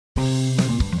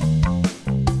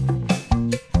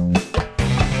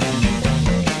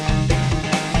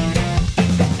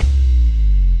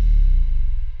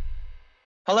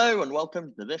Hello and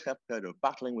welcome to this episode of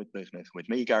Battling with Business with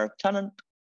me, Gareth Tennant.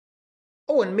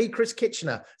 Oh, and me, Chris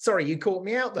Kitchener. Sorry, you caught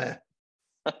me out there.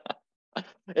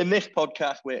 In this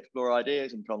podcast, we explore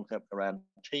ideas and concepts around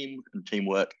teams and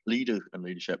teamwork, leaders and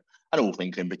leadership, and all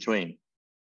things in between.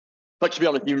 But to be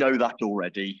honest, you know that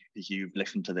already because you've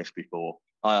listened to this before.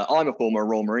 I'm a former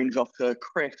Royal Marines officer.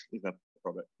 Chris is a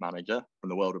product manager from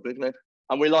the world of business.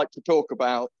 And we like to talk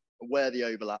about where the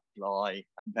overlaps lie,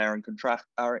 compare and contrast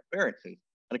our experiences.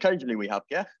 And occasionally we have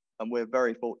guests, and we're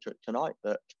very fortunate tonight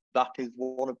that is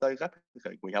one of those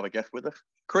episodes. We have a guest with us.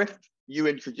 Chris, you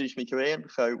introduced me to Ian,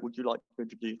 so would you like to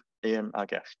introduce Ian, our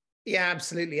guest? Yeah,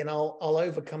 absolutely. And I'll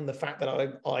overcome the fact that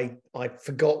I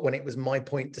forgot when it was my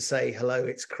point to say, hello,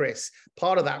 it's Chris.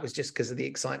 Part of that was just because of the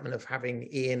excitement of having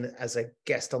Ian as a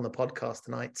guest on the podcast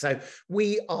tonight. So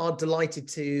we are delighted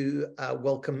to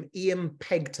welcome Ian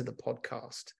Pegg to the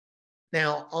podcast.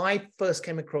 Now, I first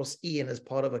came across Ian as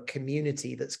part of a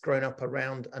community that's grown up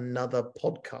around another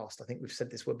podcast. I think we've said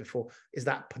this word before. Is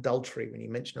that pedultry when you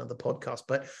mention another podcast?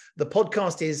 But the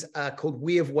podcast is called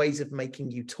We Have Ways of Making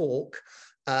You Talk.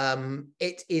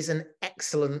 It is an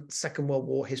excellent Second World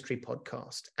War history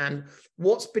podcast. And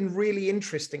what's been really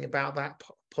interesting about that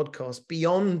podcast,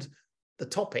 beyond the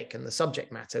topic and the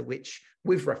subject matter, which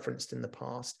we've referenced in the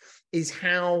past, is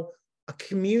how a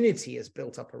community is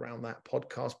built up around that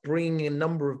podcast, bringing a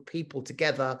number of people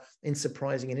together in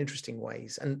surprising and interesting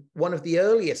ways. And one of the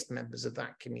earliest members of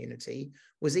that community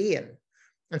was Ian.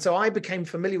 And so I became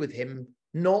familiar with him,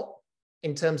 not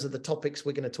in terms of the topics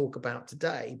we're going to talk about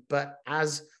today, but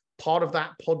as part of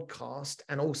that podcast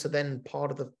and also then part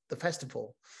of the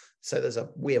festival. So there's a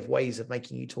We Have Ways of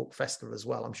Making You Talk festival as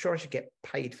well. I'm sure I should get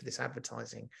paid for this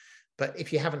advertising. But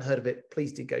if you haven't heard of it,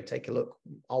 please do go take a look.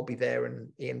 I'll be there and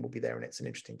Ian will be there, and it's an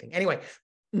interesting thing. Anyway,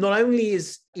 not only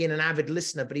is Ian an avid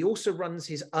listener, but he also runs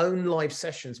his own live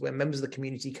sessions where members of the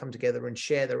community come together and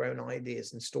share their own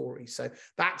ideas and stories. So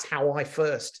that's how I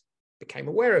first became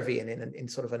aware of Ian in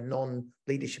sort of a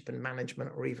non-leadership and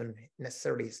management or even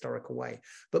necessarily historical way.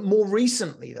 But more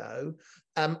recently, though,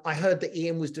 I heard that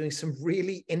Ian was doing some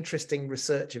really interesting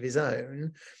research of his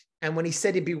own. And when he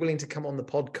said he'd be willing to come on the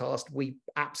podcast, we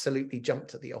absolutely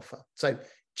jumped at the offer. So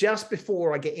just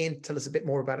before I get in, tell us a bit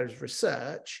more about his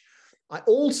research, I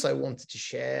also wanted to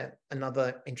share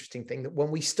another interesting thing, that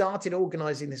when we started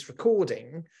organizing this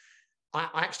recording, I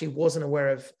actually wasn't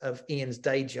aware of Ian's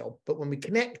day job. But when we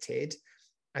connected,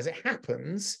 as it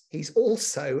happens, he's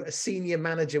also a senior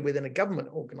manager within a government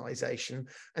organization.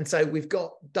 And so we've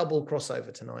got double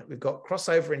crossover tonight. We've got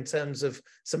crossover in terms of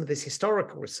some of this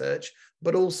historical research,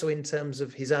 but also in terms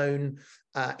of his own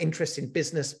interest in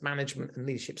business management and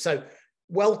leadership. So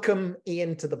welcome,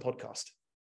 Ian, to the podcast.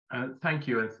 Thank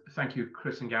you. And thank you,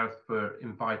 Chris and Gareth, for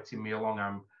inviting me along.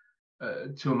 I'm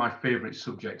two of my favorite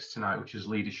subjects tonight, which is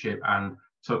leadership and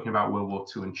talking about World War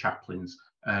II and chaplains.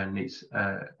 And it's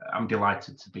I'm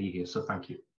delighted to be here, so thank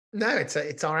you. No,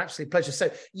 it's our absolute pleasure. So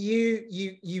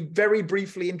you very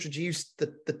briefly introduced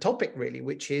the topic, really,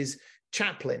 which is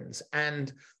chaplains.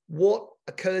 And what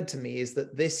occurred to me is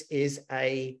that this is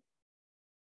a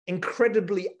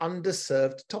incredibly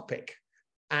underserved topic,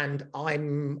 and I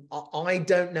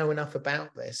don't know enough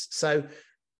about this. So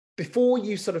before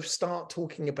you sort of start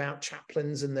talking about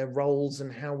chaplains and their roles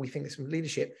and how we think this from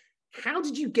leadership, how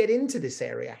did you get into this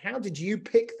area? How did you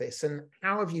pick this, and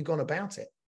how have you gone about it?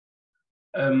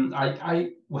 How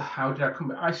did I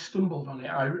come? I stumbled on it.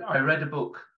 I read a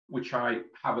book which I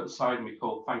have outside me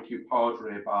called "Thank You,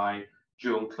 Padre" by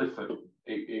Joan Clifford.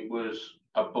 It was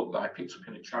a book that I picked up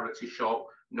in a charity shop.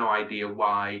 No idea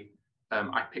why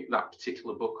I picked that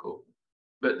particular book up.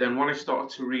 But then when I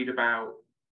started to read about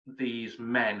these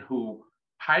men who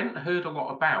I hadn't heard a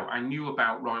lot about, I knew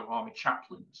about Royal Army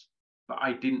chaplains, but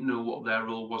I didn't know what their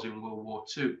role was in World War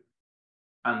II.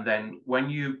 And then when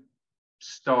you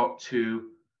start to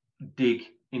dig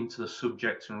into the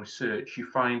subject and research, you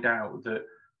find out that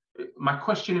my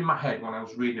question in my head when I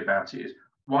was reading about it is,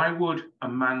 why would a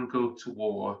man go to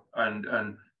war and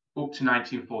up to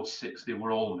 1946, they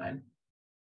were all men,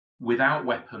 without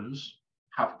weapons,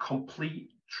 have complete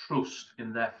trust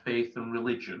in their faith and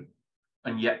religion,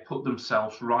 and yet put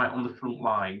themselves right on the front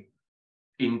line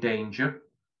in danger,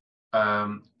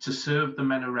 to serve the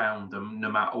men around them, no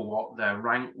matter what their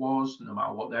rank was, no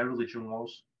matter what their religion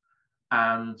was,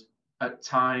 and at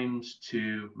times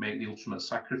to make the ultimate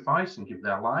sacrifice and give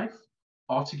their life,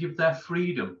 or to give their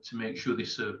freedom to make sure they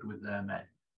served with their men.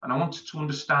 And I wanted to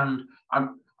understand,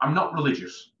 I'm not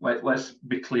religious, let's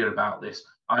be clear about this.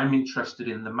 I'm interested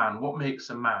in the man. What makes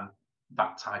a man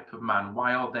that type of man?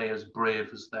 Why are they as brave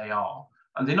as they are?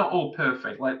 And they're not all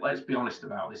perfect. Let's be honest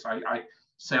about this. I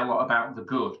say a lot about the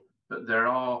good, but there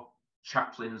are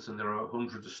chaplains and there are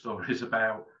hundreds of stories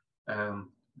about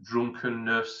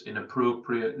drunkenness,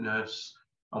 inappropriateness,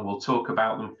 and we'll talk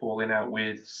about them falling out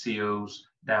with COs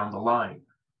down the line.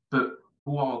 But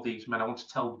who are these men? I want to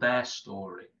tell their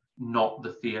story, not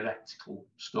the theoretical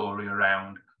story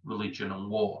around religion and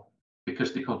war,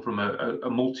 because they come from a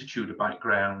multitude of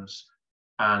backgrounds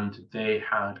and they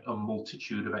had a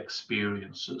multitude of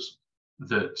experiences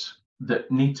that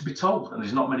need to be told. And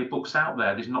there's not many books out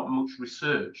there. There's not much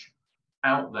research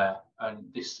out there. And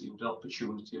this seemed an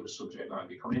opportunity of a subject that I've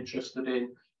become interested in.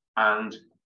 And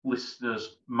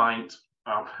listeners might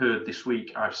have heard this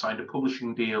week, I've signed a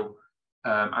publishing deal,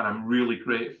 and I'm really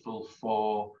grateful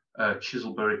for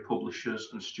Chiselbury Publishers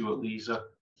and Stuart Leeser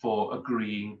for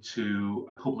agreeing to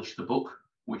publish the book,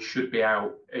 which should be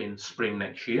out in spring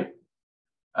next year.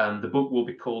 And the book will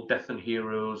be called Death and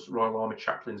Heroes, Royal Army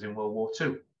Chaplains in World War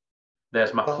II.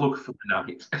 There's my plug for the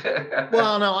night.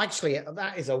 Well, no, actually,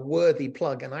 that is a worthy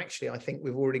plug. And actually, I think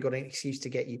we've already got an excuse to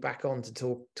get you back on to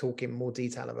talk in more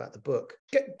detail about the book.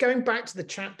 Going back to the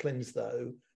chaplains,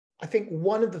 though, I think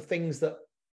one of the things that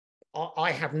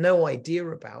I have no idea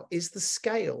about is the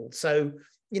scale. So,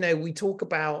 we talk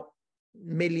about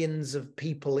millions of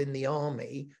people in the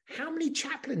army. How many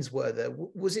chaplains were there?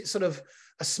 Was it sort of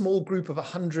a small group of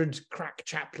 100 crack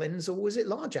chaplains, or was it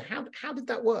larger? How did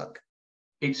that work?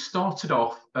 It started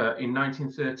off in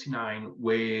 1939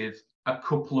 with a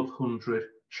couple of hundred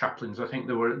chaplains. I think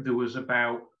there was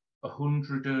about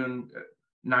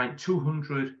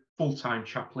 200 full-time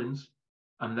chaplains,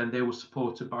 and then they were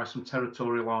supported by some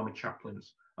territorial army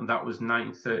chaplains, and that was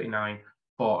 1939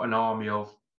 for an army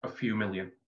of a few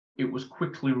million. It was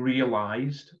quickly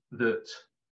realised that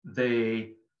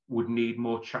they would need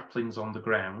more chaplains on the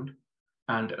ground,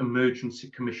 and emergency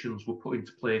commissions were put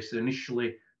into place.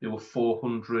 Initially, there were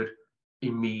 400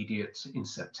 immediate in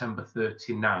September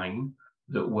 39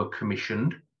 that were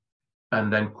commissioned,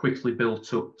 and then quickly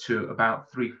built up to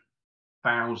about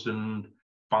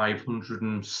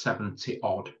 3,570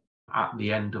 odd at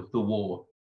the end of the war.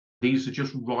 These are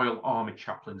just Royal Army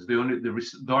chaplains. They aren't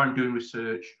doing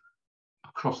research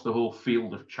across the whole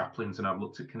field of chaplains, and I've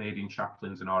looked at Canadian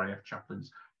chaplains and RAF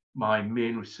chaplains. My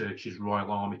main research is Royal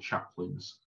Army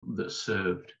chaplains that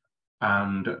served.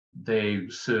 And they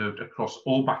served across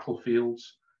all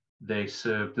battlefields. They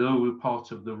were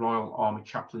part of the Royal Army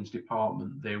Chaplains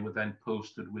Department. They were then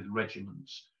posted with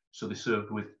regiments. So they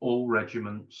served with all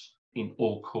regiments in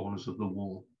all corners of the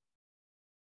war.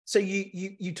 So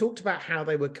you talked about how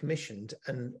they were commissioned,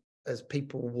 and as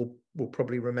people will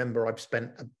probably remember, I've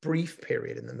spent a brief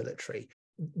period in the military.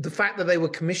 The fact that they were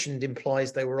commissioned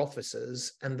implies they were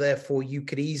officers, and therefore you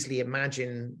could easily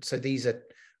imagine, so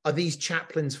are these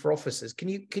chaplains for officers? Can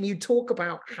you talk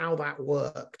about how that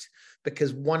worked?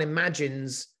 Because one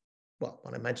imagines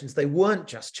they weren't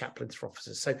just chaplains for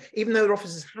officers. So even though they're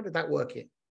officers, how did that work in?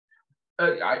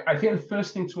 I think the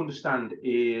first thing to understand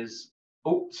is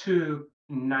up to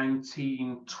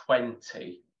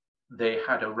 1920, they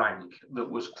had a rank that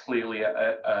was clearly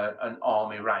an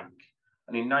army rank.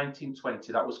 And in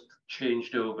 1920, that was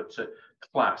changed over to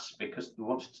class because they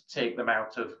wanted to take them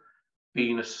out of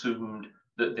being assumed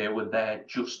that they were there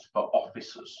just for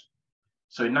officers.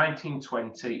 So in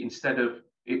 1920, instead of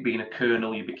it being a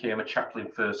colonel, you became a chaplain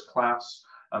first class,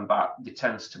 and that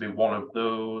tends to be one of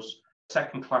those.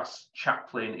 Second class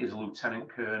chaplain is a lieutenant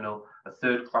colonel, a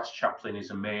third class chaplain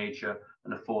is a major,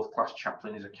 and a fourth class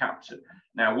chaplain is a captain.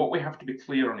 Now, what we have to be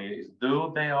clear on here is, though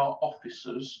they are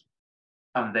officers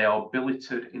and they are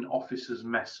billeted in officers'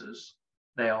 messes,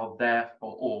 they are there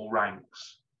for all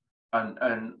ranks.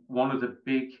 And one of the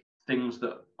big things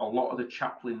that a lot of the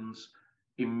chaplains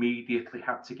immediately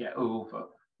had to get over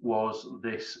was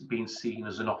this being seen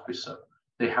as an officer.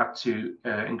 They had to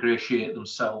ingratiate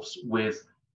themselves with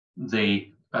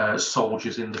the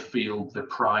soldiers in the field, the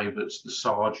privates, the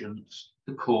sergeants,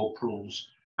 the corporals,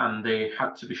 and they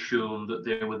had to be shown that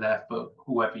they were there for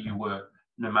whoever you were,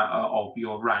 no matter of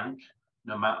your rank,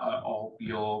 no matter of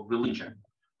your religion.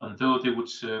 And though they would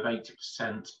serve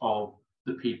 80% of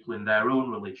the people in their own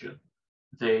religion,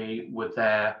 they were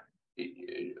there,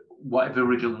 whatever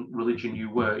religion you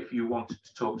were, if you wanted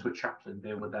to talk to a chaplain,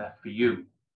 they were there for you.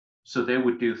 So they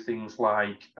would do things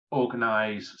like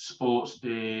organise sports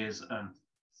days and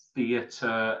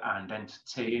theatre and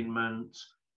entertainment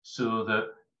so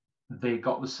that they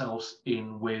got themselves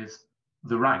in with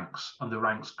the ranks, and the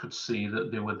ranks could see that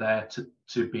they were there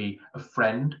to be a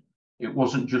friend. It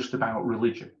wasn't just about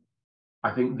religion.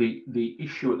 I think the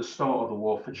issue at the start of the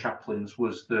war for chaplains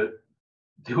was that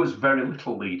there was very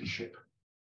little leadership.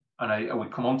 And I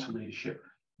would come on to leadership.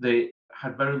 They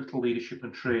had very little leadership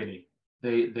and training.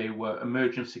 They were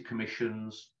emergency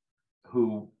commissions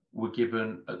who were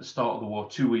given at the start of the war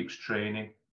 2 weeks training,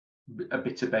 a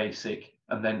bit of basic,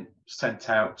 and then sent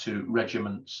out to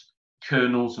regiments.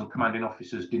 Colonels and commanding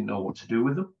officers didn't know what to do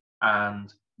with them,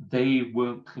 and they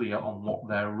weren't clear on what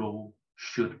their role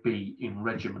should be in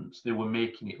regiments. They were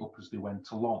making it up as they went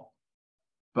along.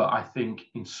 But I think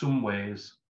in some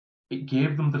ways, it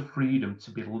gave them the freedom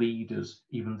to be leaders,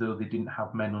 even though they didn't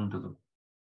have men under them.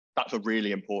 That's a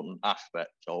really important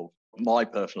aspect of my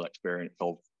personal experience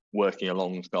of working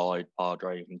alongside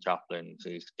padres and chaplains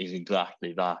is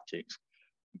exactly that. It's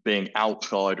being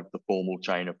outside of the formal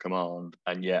chain of command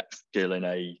and yet still in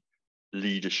a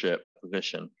leadership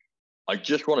position. I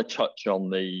just want to touch on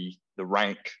the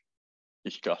rank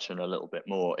discussion a little bit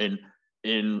more.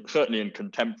 In certainly in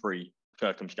contemporary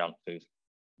circumstances,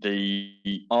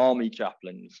 the army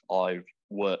chaplains I've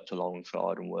worked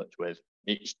alongside and worked with,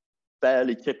 it's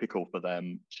fairly typical for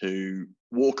them to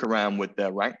walk around with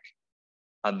their rank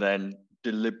and then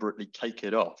deliberately take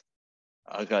it off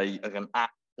as an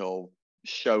act of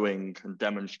showing and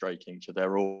demonstrating to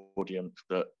their audience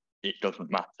that it doesn't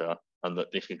matter and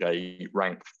that this is a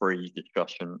rank-free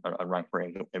discussion and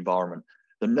rank-free environment.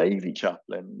 The Navy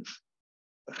chaplains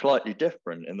are slightly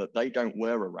different in that they don't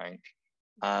wear a rank.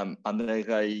 And there's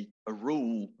a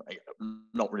rule,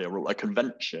 not really a rule, a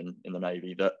convention in the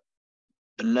Navy that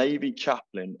the Navy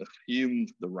chaplain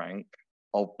assumes the rank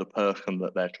of the person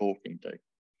that they're talking to.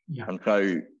 Yeah. And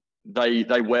so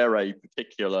they wear a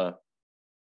particular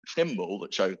symbol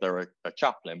that shows they're a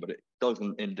chaplain, but it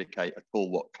doesn't indicate at all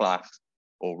what class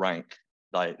or rank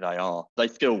they are. They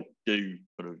still do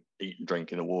sort of eat and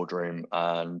drink in the wardroom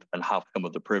and have some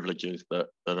of the privileges that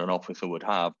an officer would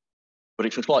have, but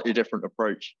it's a slightly different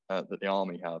approach that the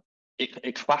army have.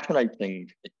 It's fascinating,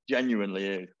 it genuinely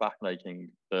is fascinating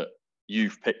that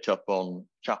you've picked up on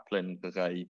chaplains as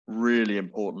a really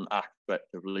important aspect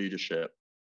of leadership,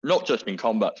 not just in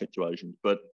combat situations,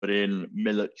 but in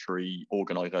military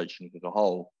organizations as a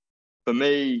whole. For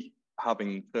me,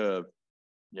 having served,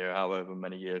 however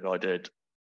many years I did,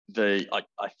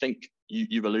 I think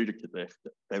you've alluded to this,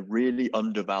 that they're really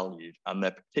undervalued, and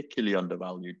they're particularly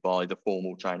undervalued by the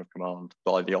formal chain of command,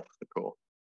 by the officer corps.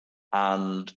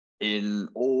 And in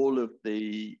all of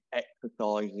the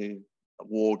exercises,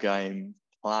 war games,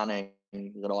 planning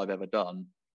that I've ever done,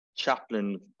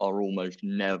 chaplains are almost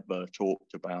never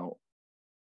talked about,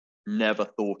 never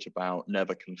thought about,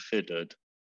 never considered.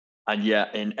 And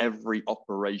yet in every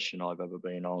operation I've ever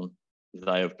been on,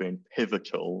 they have been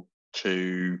pivotal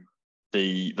to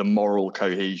the moral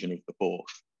cohesion of the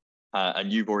force.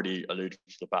 And you've already alluded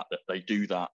to the fact that they do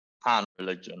that and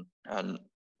religion. And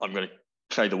I'm going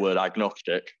to say the word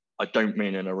agnostic. I don't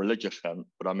mean in a religious sense,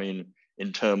 but I mean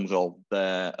in terms of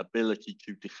their ability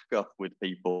to discuss with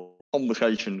people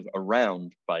conversations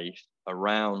around faith,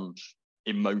 around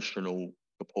emotional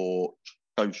support,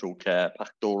 social care,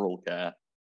 pastoral care,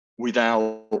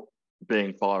 without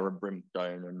being fire and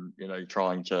brimstone and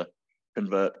trying to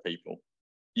convert people.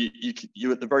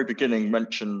 You at the very beginning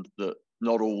mentioned that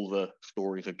not all the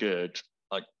stories are good.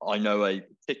 I know a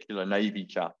particular Navy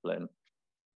chaplain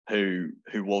who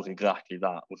was exactly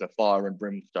that, was a fire and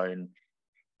brimstone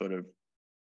sort of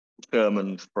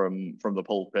sermons from the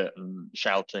pulpit and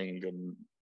shouting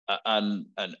and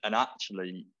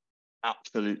actually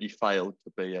absolutely failed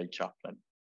to be a chaplain,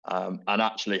 and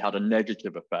actually had a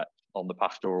negative effect on the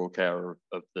pastoral care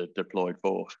of the deployed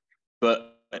force.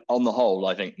 But on the whole,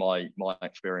 I think my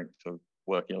experience of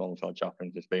working alongside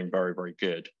chaplains has been very, very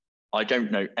good. I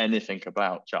don't know anything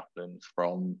about chaplains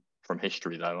from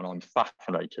history though, and I'm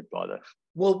fascinated by this.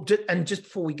 Well, and just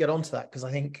before we get on to that, because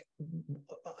I think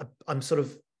I'm sort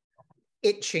of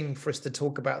itching for us to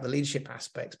talk about the leadership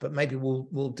aspects, but maybe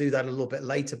we'll do that a little bit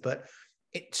later. But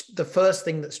it's the first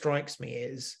thing that strikes me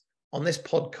is on this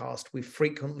podcast, we've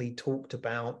frequently talked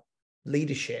about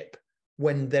leadership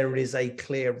when there is a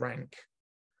clear rank.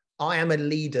 I am a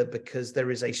leader because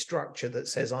there is a structure that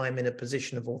says I'm in a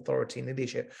position of authority and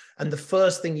leadership. And the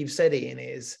first thing you've said, Ian,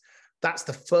 is that's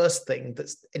the first thing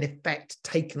that's in effect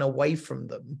taken away from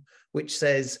them, which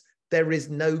says there is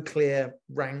no clear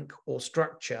rank or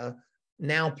structure.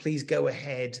 Now, please go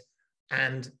ahead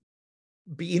and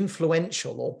be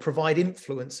influential or provide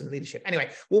influence and leadership.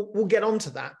 Anyway, we'll get on to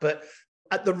that. But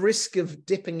at the risk of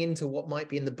dipping into what might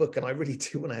be in the book, and I really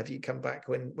do want to have you come back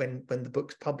when the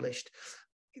book's published,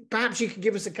 perhaps you could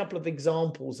give us a couple of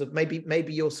examples of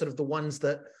maybe you're sort of the ones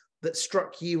that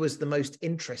struck you as the most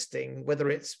interesting, whether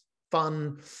it's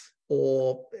fun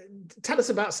or tell us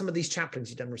about some of these chaplains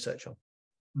you've done research on.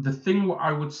 The thing what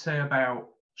I would say about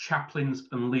chaplains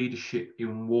and leadership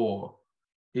in war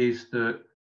is that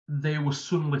they were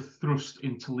suddenly thrust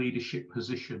into leadership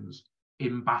positions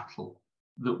in battle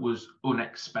that was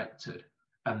unexpected,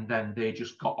 and then they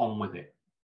just got on with it.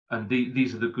 And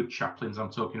these are the good chaplains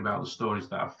I'm talking about, the stories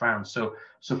that I've found. So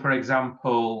for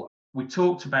example, we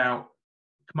talked about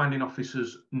commanding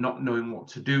officers not knowing what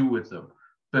to do with them,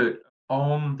 but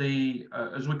on the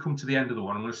as we come to the end of the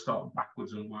one, I'm going to start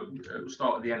backwards and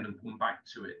start at the end and come back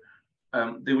to it.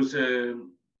 There was a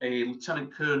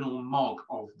Lieutenant Colonel Mogg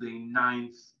of the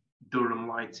 9th Durham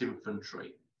Light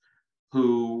Infantry,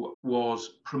 who was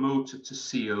promoted to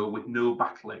CO with no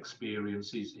battle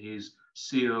experience. His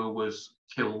CO was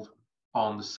killed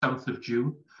on the 7th of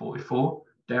June, 44,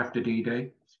 day after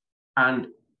D-Day, and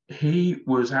he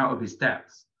was out of his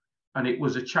depth. And it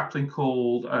was a chaplain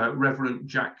called Reverend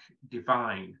Jack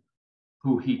Devine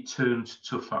who he turned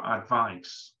to for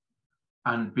advice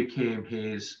and became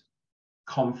his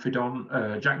confidant.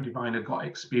 Jack Devine had got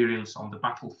experience on the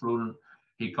battlefront.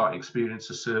 He got experience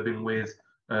of serving with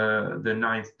the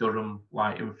 9th Durham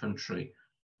Light Infantry.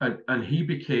 And he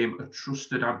became a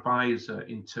trusted advisor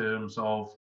in terms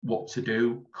of what to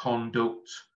do, conduct,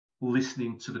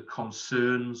 listening to the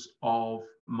concerns of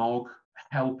Mogg,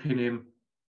 helping him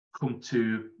come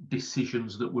to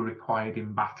decisions that were required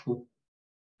in battle.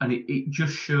 And it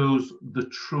just shows the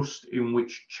trust in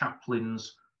which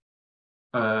chaplains,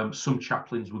 some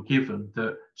chaplains were given,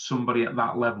 that somebody at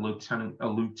that level, a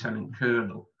lieutenant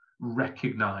colonel,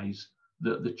 recognised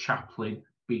that the chaplain,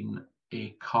 being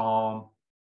a calm,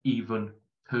 even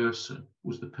person,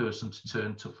 was the person to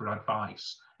turn to for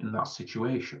advice in that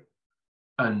situation.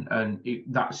 And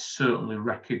that's certainly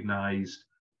recognised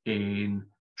in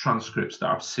transcripts that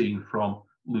I've seen from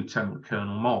Lieutenant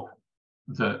Colonel Mogg,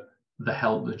 that the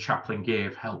help the chaplain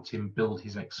gave helped him build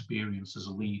his experience as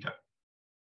a leader.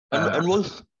 And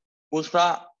was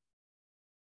that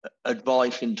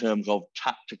advice in terms of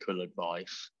tactical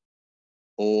advice,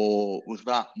 or was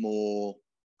that more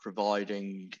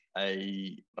providing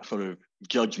a sort of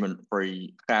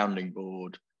judgment-free sounding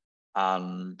board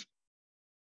and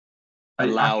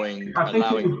allowing? I think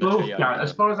it was both, Gareth.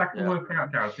 As far as I can work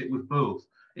out, Gareth, it was both.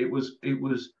 It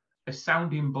was a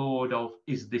sounding board of,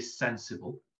 is this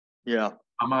sensible? Yeah.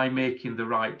 Am I making the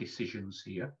right decisions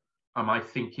here? Am I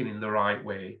thinking in the right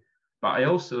way? But I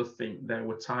also think there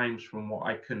were times, from what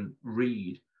I can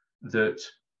read, that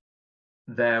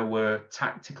there were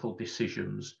tactical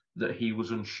decisions that he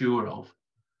was unsure of,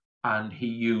 and he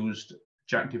used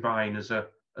Jack Devine as a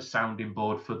sounding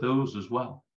board for those as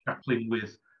well. Chaplain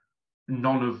with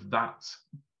none of that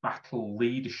battle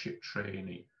leadership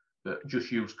training, but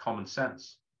just used common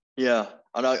sense. Yeah,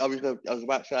 and I was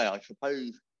about to say, I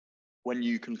suppose when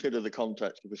you consider the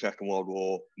context of the Second World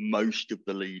War, most of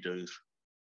the leaders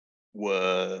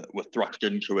were thrust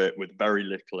into it with very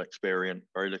little experience,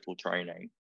 very little training,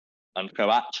 and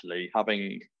so actually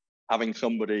having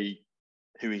somebody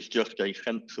who is just a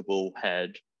sensible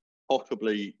head,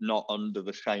 possibly not under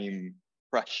the same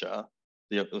pressure,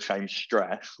 the same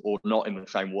stress, or not in the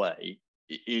same way,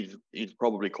 is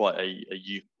probably quite a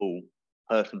useful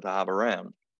person to have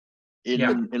around. In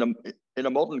a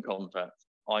modern context,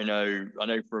 I know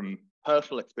from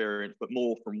personal experience, but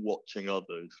more from watching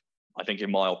others. I think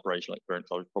in my operational experience,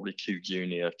 I was probably too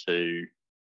junior to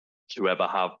ever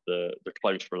have the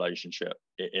close relationship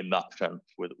in that sense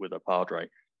with a padre.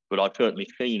 But I've certainly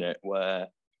seen it where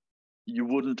you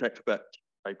wouldn't expect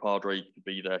a padre to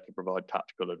be there to provide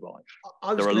tactical advice.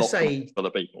 I was going to say, other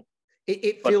people.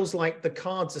 It feels like the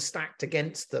cards are stacked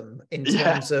against them in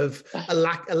terms of a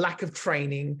lack of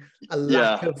training, a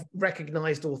lack of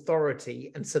recognised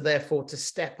authority, and so therefore to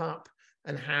step up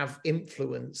and have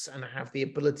influence and have the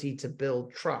ability to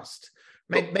build trust.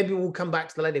 Maybe we'll come back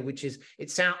to the later, which is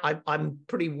I'm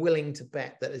pretty willing to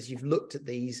bet that as you've looked at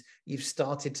these, you've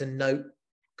started to note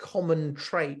common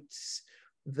traits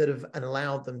that have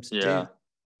allowed them to do.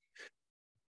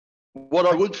 What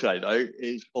I would say though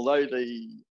is, although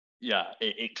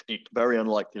it's very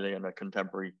unlikely in a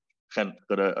contemporary sense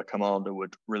that a commander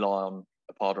would rely on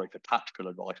a padre for tactical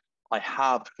advice, I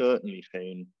have certainly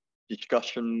seen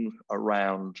discussions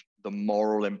around the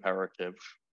moral imperatives,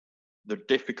 the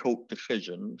difficult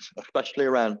decisions, especially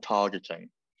around targeting.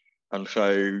 And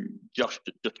so just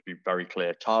to be very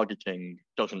clear, targeting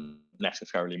doesn't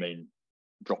necessarily mean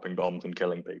dropping bombs and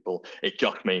killing people. It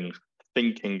just means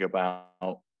thinking about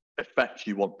effects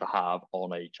you want to have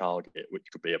on a target, which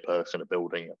could be a person, a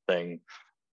building, a thing,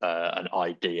 an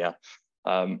idea.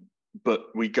 But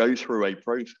we go through a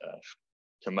process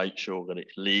to make sure that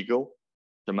it's legal,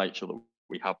 to make sure that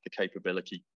we have the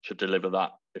capability to deliver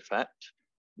that effect,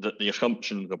 that the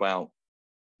assumptions about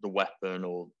the weapon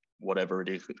or whatever it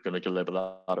is that's going to deliver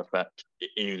that effect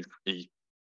is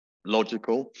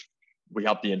logical, we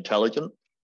have the intelligence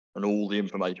and all the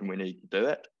information we need to do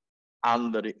it,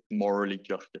 and that it's morally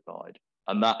justified.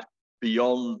 And that's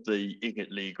beyond the is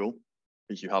it legal,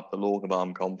 because you have the laws of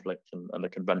armed conflict and the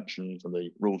conventions and the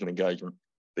rules of engagement,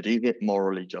 but is it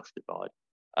morally justified?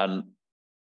 And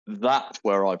that's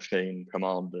where I've seen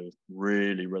commanders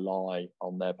really rely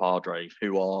on their padres,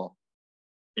 who are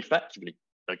effectively,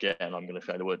 again, I'm going to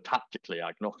say the word tactically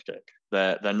agnostic.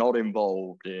 They're not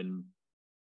involved in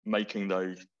making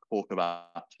those course of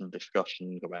action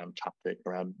discussions around tactics,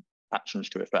 around actions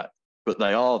to effect, but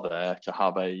they are there to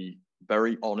have a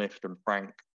very honest and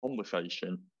frank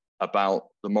conversation about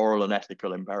the moral and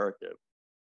ethical imperative.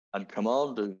 And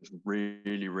commanders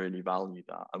really, really value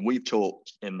that. And we've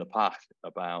talked in the past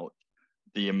about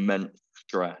the immense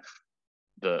stress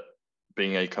that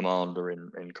being a commander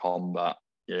in combat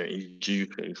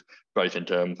induces, both in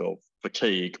terms of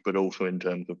fatigue, but also in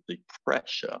terms of the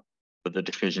pressure for the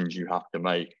decisions you have to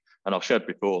make. And I've said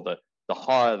before that the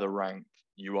higher the rank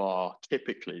you are,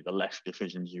 typically the less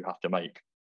decisions you have to make.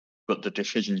 But the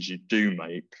decisions you do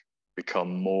make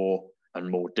become more and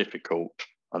more difficult,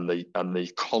 and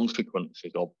the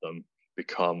consequences of them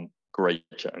become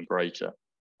greater and greater.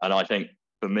 And I think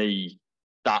for me,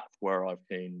 that's where I've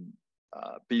seen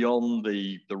beyond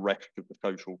the rest of the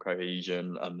social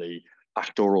cohesion and the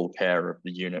pastoral care of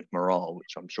the unit morale,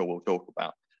 which I'm sure we'll talk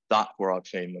about, that's where I've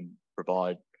seen them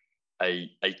provide a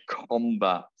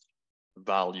combat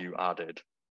value added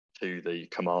to the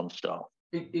command staff.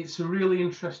 It's a really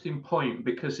interesting point,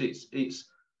 because it's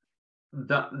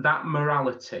that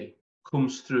morality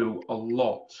comes through a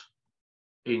lot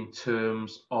in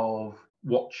terms of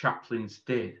what chaplains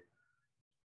did.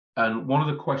 And one of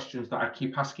the questions that I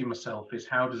keep asking myself is,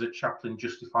 how does a chaplain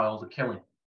justify all the killing?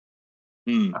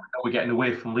 I know we're getting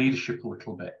away from leadership a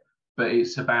little bit, but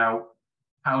it's about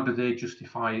how do they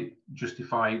justify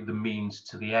the means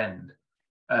to the end,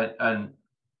 and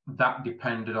that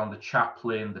depended on the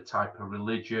chaplain, the type of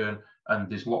religion, and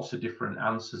there's lots of different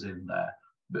answers in there.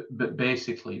 But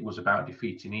basically, it was about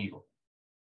defeating evil.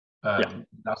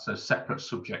 That's a separate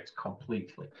subject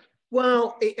completely.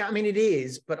 Well, it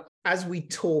is, but as we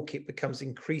talk, it becomes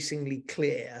increasingly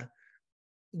clear.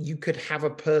 You could have a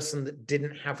person that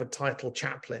didn't have a title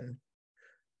chaplain,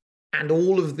 and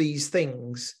all of these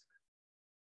things.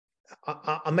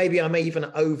 Maybe I'm even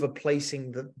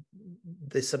overplacing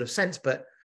this sort of sense, but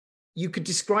you could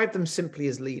describe them simply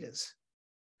as leaders.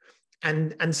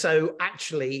 And so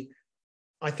actually,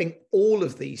 I think all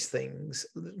of these things,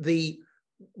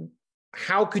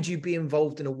 how could you be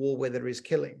involved in a war where there is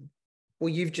killing? Well,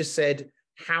 you've just said,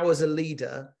 how as a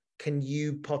leader can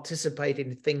you participate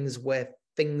in things where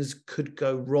things could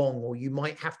go wrong, or you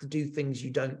might have to do things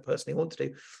you don't personally want to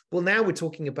do? Well, now we're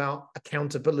talking about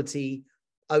accountability,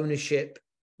 ownership,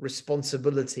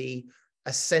 responsibility,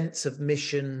 a sense of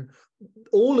mission.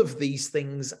 All of these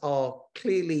things are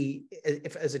clearly,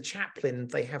 if as a chaplain,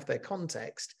 they have their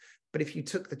context. But if you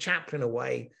took the chaplain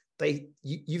away,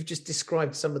 you've just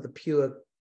described some of the pure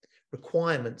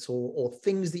requirements or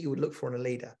things that you would look for in a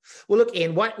leader. Well, look,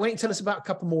 Ian, why don't you tell us about a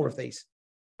couple more of these?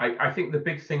 I think the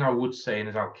big thing I would say, and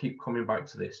as I'll keep coming back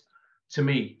to this, to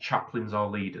me, chaplains are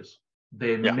leaders.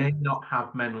 They may not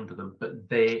have men under them, but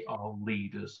they are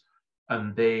leaders,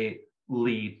 and they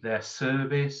lead their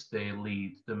service, they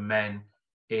lead the men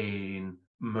in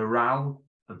morale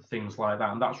and things like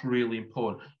that, and that's really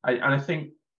important. And I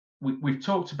think we've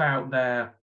talked about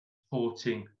their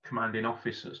supporting commanding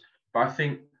officers, but I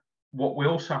think what we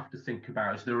also have to think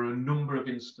about is there are a number of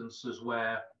instances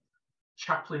where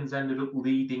chaplains ended up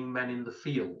leading men in the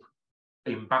field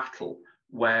in battle,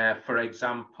 where, for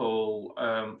example,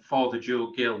 Father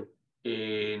Joe Gill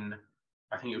in,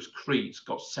 I think it was Crete,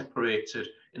 got separated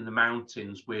in the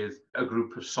mountains with a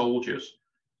group of soldiers,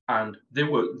 and they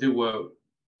were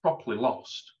properly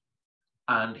lost,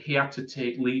 and he had to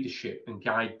take leadership and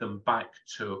guide them back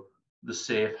to the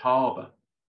safe harbour.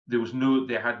 They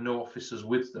had no officers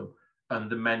with them, and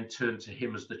the men turned to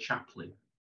him as the chaplain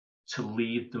to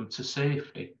lead them to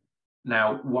safety.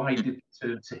 Now, why did they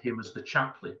turn to him as the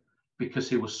chaplain? Because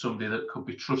he was somebody that could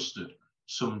be trusted,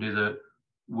 somebody that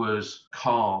was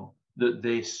calm, that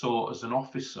they saw as an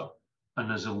officer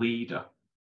and as a leader,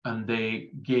 and they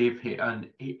gave him, and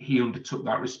he undertook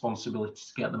that responsibility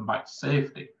to get them back to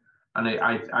safety. And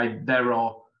there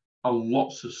are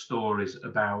lots of stories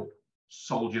about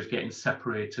soldiers getting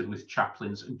separated with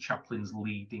chaplains and chaplains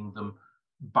leading them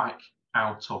back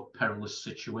out of perilous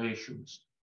situations.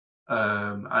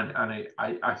 And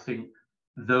I think,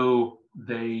 though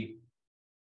they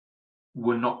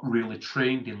were not really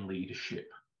trained in leadership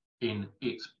in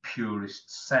its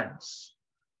purest sense,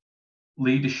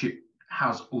 leadership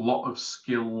has a lot of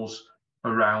skills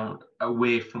around,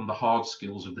 away from the hard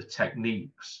skills of the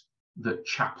techniques that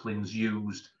chaplains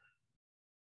used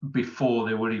before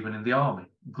they were even in the army.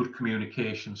 Good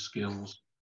communication skills,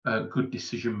 good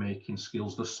decision-making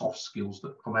skills, the soft skills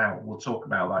that come out. We'll talk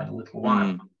about that in a little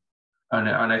while. And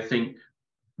I think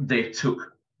they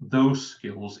took those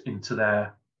skills into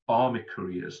their army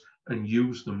careers and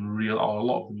used them or a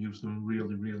lot of them used them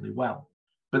really, really well.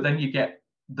 But then you get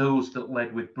those that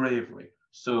led with bravery.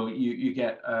 So you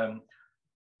get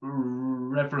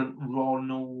Reverend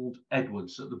Ronald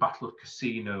Edwards at the Battle of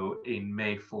Cassino in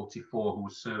May 44, who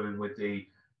was serving with the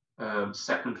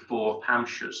 2nd, 4th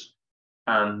Hampshires.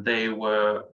 And they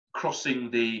were crossing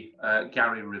the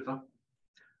Garry River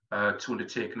to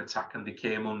undertake an attack, and they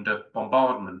came under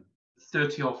bombardment.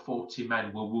 30 or 40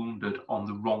 men were wounded on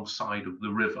the wrong side of the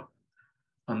river.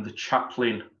 And the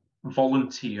chaplain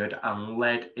volunteered and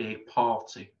led a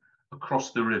party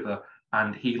across the river,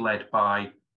 and he led by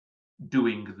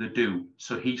doing the do.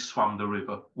 So he swam the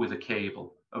river with a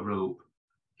cable, a rope.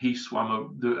 He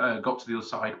swam, got to the other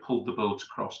side, pulled the boat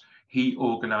across. He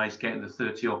organised getting the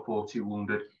 30 or 40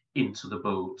 wounded into the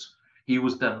boat. He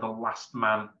was then the last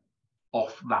man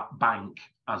off that bank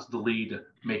as the leader,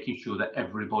 making sure that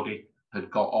everybody had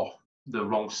got off the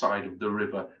wrong side of the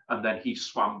river. And then he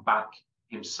swam back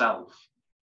himself.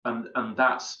 And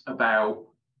that's about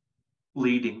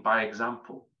leading by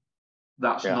example.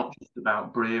 That's not just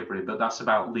about bravery, but that's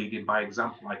about leading by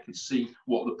example. I can see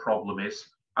what the problem is.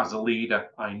 As a leader,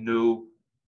 I know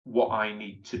what I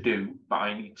need to do, but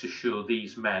I need to show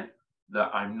these men that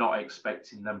I'm not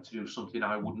expecting them to do something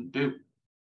I wouldn't do.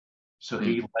 So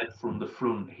he led from the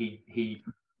front.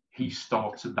 He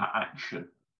started that action,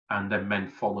 and then men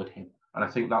followed him. And I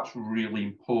think that's really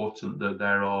important, that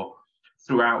there are,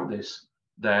 throughout this,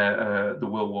 the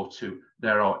World War II,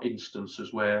 there are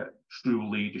instances where true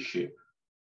leadership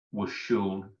was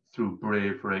shown through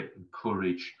bravery and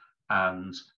courage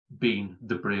and being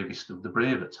the bravest of the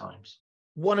brave at times.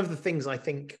 One of the things I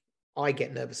think I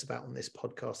get nervous about on this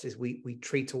podcast is we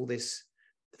treat all this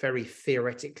very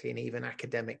theoretically and even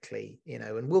academically, you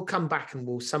know, and we'll come back and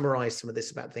we'll summarize some of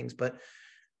this about things, but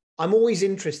I'm always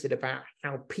interested about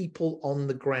how people on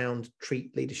the ground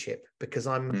treat leadership, because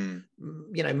I'm,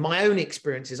 you know, my own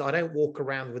experience is I don't walk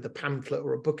around with a pamphlet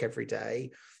or a book every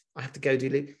day. I have to go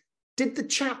do. Did the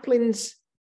chaplains,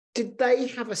 did they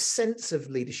have a sense of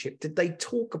leadership? Did they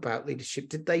talk about leadership?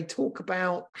 Did they talk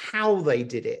about how they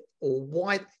did it, or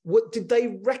why? What did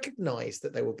they recognize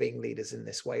that they were being leaders in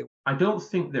this way? I don't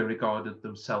think they regarded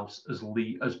themselves as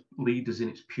leaders in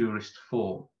its purest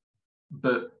form,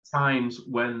 but times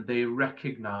when they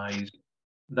recognized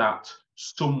that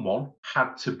someone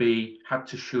had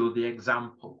to show the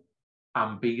example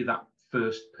and be that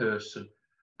first person.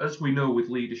 As we know with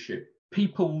leadership,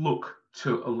 people look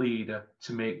to a leader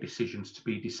to make decisions, to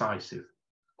be decisive.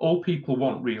 All people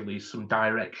want really is some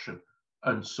direction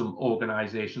and some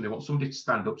organisation. They want somebody to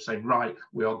stand up saying, right,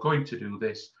 we are going to do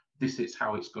this. This is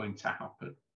how it's going to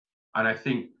happen. And I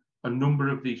think a number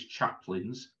of these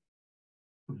chaplains,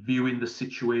 viewing the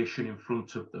situation in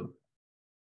front of them,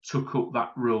 took up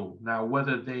that role. Now,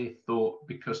 whether they thought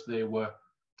because they were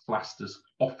classed as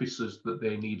officers that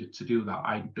they needed to do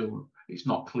that, it's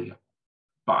not clear.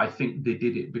 But I think they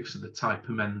did it because of the type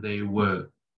of men they were.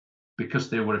 Because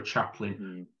they were a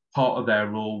chaplain, part of their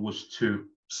role was to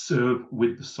serve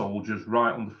with the soldiers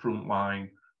right on the front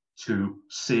line, to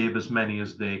save as many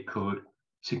as they could,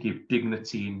 to give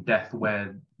dignity in death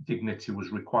where dignity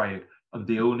was required. And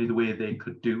the only way they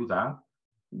could do that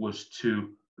was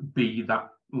to be that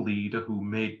leader who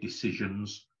made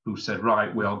decisions, who said,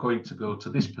 right, we are going to go to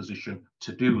this position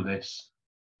to do this.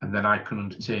 And then I can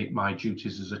undertake my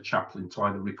duties as a chaplain to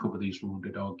either recover these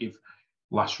wounded or give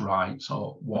last rites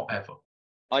or whatever.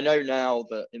 I know now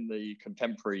that in the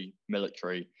contemporary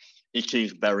military, it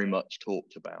is very much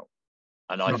talked about.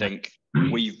 And I think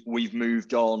we've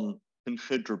moved on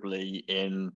considerably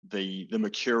in the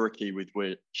maturity with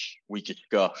which we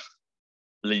discuss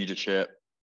leadership,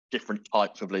 different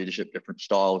types of leadership, different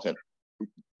styles. And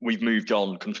we've moved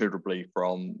on considerably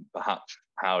from perhaps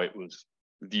how it was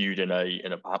viewed in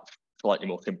a perhaps slightly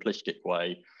more simplistic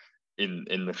way in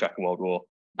the Second World War.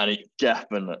 And it's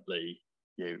definitely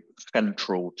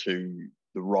central to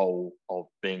the role of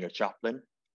being a chaplain.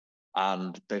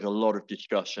 And there's a lot of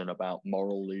discussion about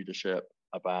moral leadership,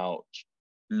 about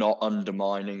not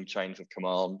undermining chains of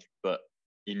command, but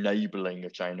enabling a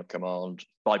chain of command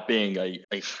by being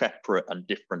a separate and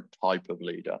different type of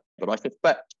leader. But I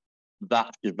suspect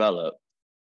that developed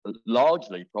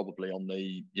largely probably on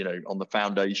the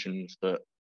foundations that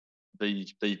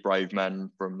these brave men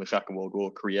from the Second World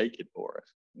War created for us.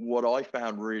 what I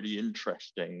found really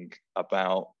interesting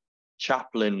about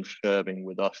chaplains serving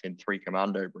with us in 3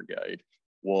 Commando Brigade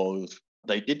was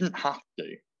they didn't have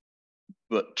to,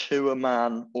 but to a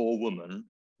man or woman,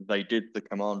 they did the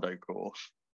commando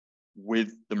course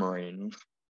with the Marines.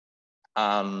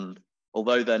 And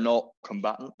although they're not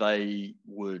combatant, they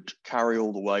would carry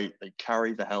all the weight, they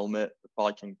carry the helmet, the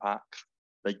fighting packs,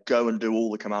 they go and do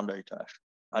all the commando tests.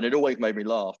 And it always made me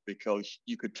laugh because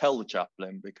you could tell the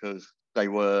chaplain because they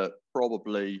were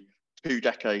probably 2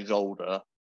 decades older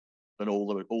than all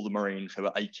the Marines who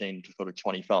were 18 to sort of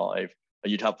 25.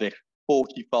 And you'd have this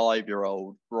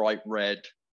 45-year-old bright red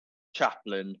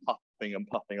chaplain huffing and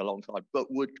puffing alongside, but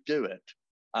would do it.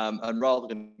 And rather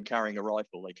than carrying a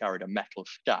rifle, they carried a metal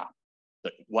staff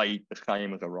that weighed the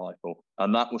same as a rifle.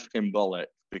 And that was symbolic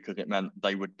because it meant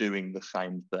they were doing the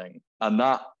same thing. And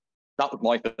that was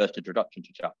my first introduction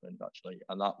to chaplains, actually.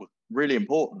 And that was really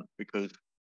important because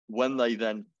when they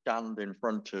then stand in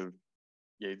front of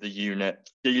the unit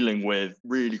dealing with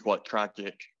really quite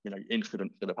tragic,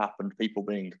 incidents that have happened, people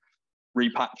being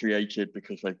repatriated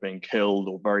because they've been killed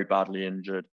or very badly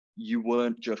injured, you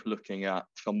weren't just looking at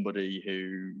somebody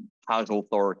who has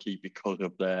authority because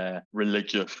of their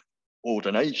religious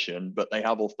ordination, but they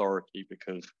have authority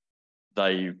because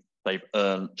they've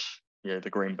earned the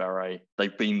Green Beret.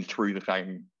 They've been through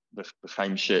the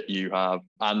same shit you have,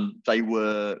 and they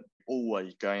were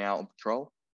always going out on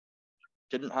patrol.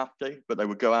 Didn't have to, but they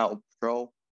would go out on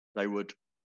patrol. They would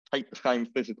take the same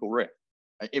physical risk.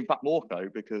 In fact, more so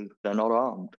because they're not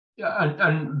armed. Yeah,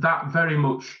 and that very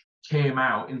much came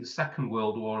out in the Second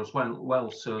World War as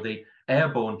well. So the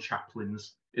airborne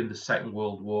chaplains in the Second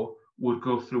World War would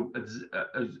go through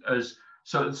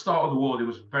so at the start of the war, there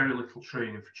was very little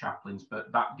training for chaplains,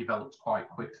 but that developed quite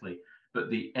quickly.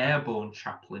 But the airborne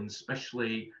chaplains,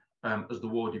 especially as the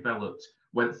war developed,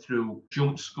 went through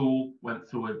jump school, went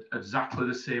through exactly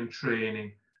the same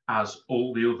training as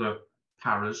all the other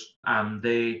paras, and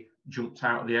they jumped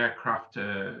out of the aircraft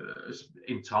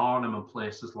into Arnhem and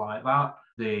places like that.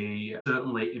 They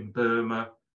certainly in Burma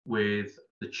with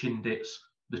the Chindits,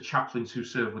 the chaplains who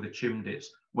served with the Chindits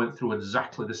went through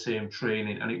exactly the same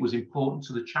training, and it was important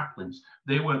to the chaplains.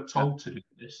 They weren't told to do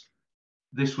this.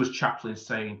 This was chaplains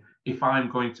saying, if I'm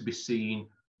going to be seen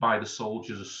by the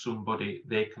soldiers as somebody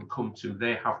they can come to,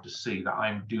 they have to see that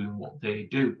I'm doing what they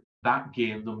do. That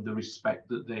gave them the respect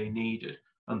that they needed.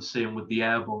 And same with the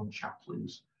airborne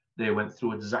chaplains. They went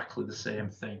through exactly the same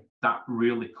thing. That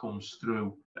really comes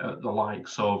through the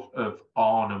likes of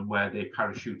Arnhem, where they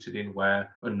parachuted in,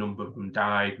 where a number of them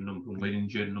died, a number of them were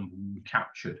injured, a number of them were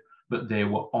captured, but they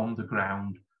were on the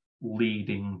ground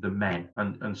leading the men.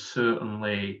 And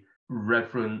certainly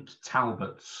Reverend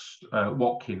Talbot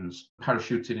Watkins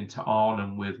parachuted into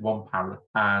Arnhem with 1 para,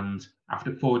 and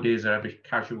after 4 days of heavy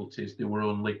casualties, there were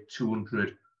only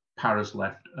 200 paras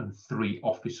left and 3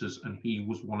 officers, and he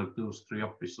was one of those 3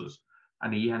 officers.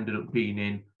 And he ended up being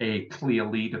in a clear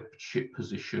leadership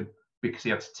position because he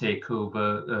had to take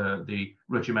over the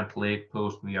regimental aid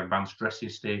post and the advanced dressing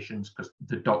stations because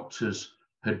the doctors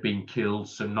had been killed.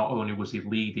 So not only was he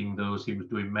leading those, he was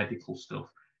doing medical stuff.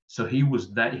 So he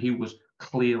was there. He was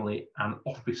clearly an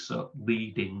officer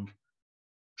leading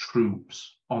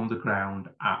troops on the ground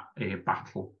at a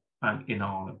battle and in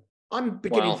Arnhem. I'm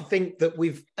beginning to think that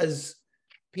we've, as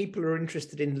people who are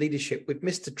interested in leadership, we've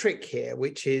missed a trick here,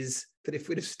 which is that if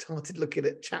we'd have started looking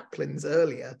at chaplains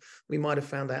earlier, we might have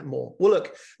found out more. Well,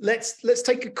 look, let's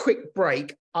take a quick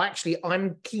break.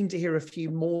 I'm keen to hear a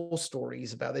few more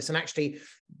stories about this. And actually,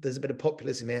 there's a bit of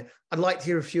populism here. I'd like to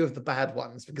hear a few of the bad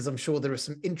ones, because I'm sure there are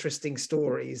some interesting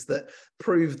stories that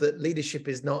prove that leadership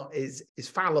is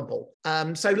fallible.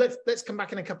 So let's come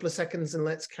back in a couple of seconds and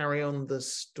let's carry on the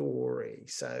story.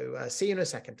 So see you in a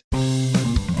second.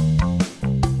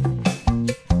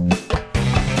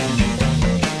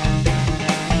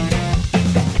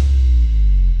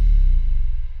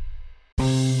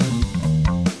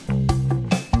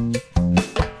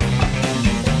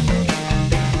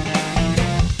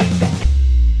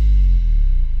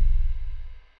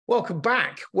 Welcome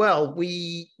back. Well,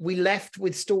 we left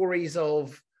with stories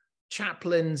of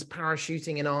chaplains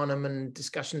parachuting in Arnhem and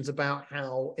discussions about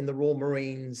how in the Royal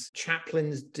Marines,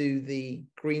 chaplains do the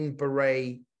Green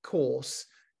Beret course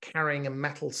carrying a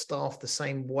metal staff the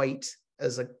same weight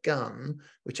as a gun,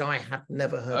 which I had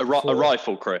never heard before. A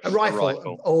rifle, Chris. A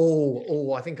rifle.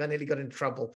 Oh, I think I nearly got in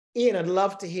trouble. Ian, I'd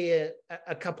love to hear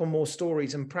a couple more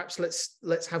stories, and perhaps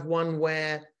let's have one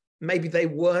where maybe they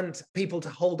weren't people to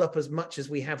hold up as much as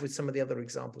we have with some of the other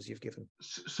examples you've given.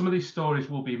 Some of these stories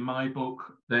will be in my book.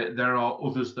 There are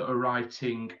others that are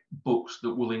writing books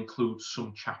that will include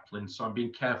some chaplains. So I'm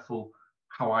being careful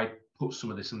how I put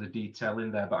some of this in the detail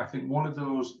in there, but I think one of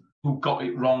those who got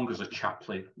it wrong as a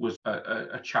chaplain was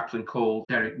a chaplain called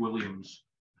Derek Williams,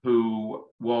 who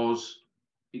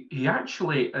he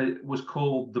actually was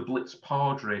called the Blitz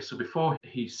Padre. So before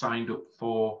he signed up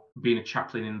for being a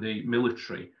chaplain in the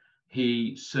military,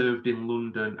 he served in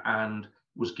London and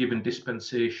was given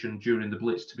dispensation during the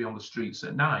Blitz to be on the streets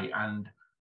at night. And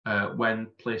when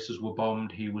places were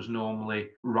bombed, he was normally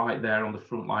right there on the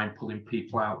front line pulling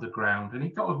people out of the ground. And he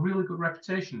got a really good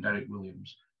reputation, Derek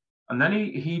Williams. And then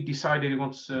he decided he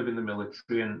wanted to serve in the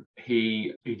military, and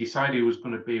he decided he was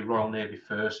going to be Royal Navy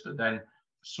first, but then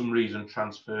for some reason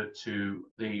transferred to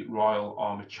the Royal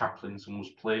Army Chaplains and was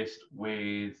placed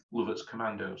with Lovat's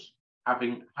Commandos.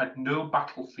 Having had no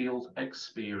battlefield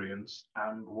experience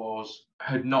and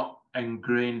had not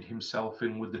ingrained himself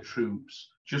in with the troops,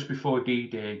 just before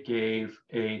D-Day gave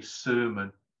a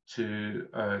sermon to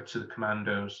the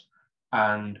commandos,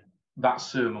 and that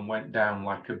sermon went down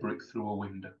like a brick through a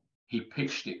window. He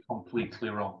pitched it completely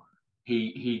wrong.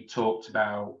 He talked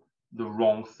about the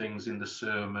wrong things in the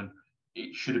sermon.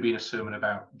 It should have been a sermon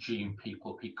about G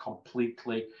people.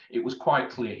 It was quite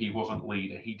clear he wasn't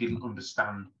leader. He didn't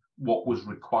understand what was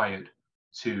required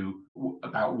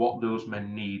about what those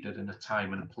men needed in a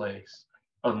time and a place.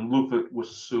 And Lovat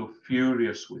was so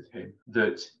furious with him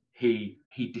that he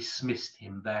dismissed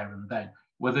him there and then.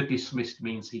 Whether dismissed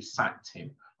means he sacked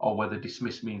him, or whether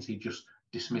dismissed means he just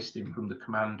dismissed him from the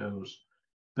commandos.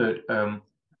 But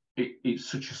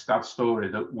it's such a sad story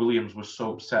that Williams was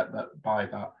so upset by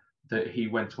that he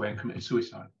went away and committed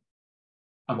suicide.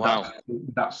 And wow.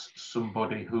 That's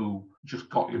somebody who just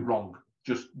got it wrong,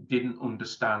 just didn't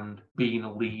understand being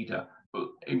a leader. But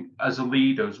as a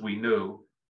leader, as we know,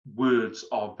 words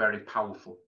are very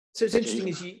powerful. So it's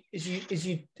interesting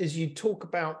as you talk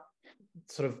about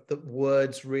sort of that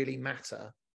words really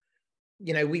matter.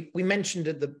 You know, we mentioned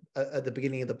at the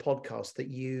beginning of the podcast that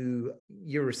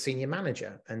you're a senior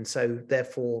manager, and so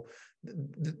therefore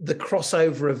the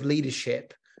crossover of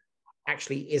leadership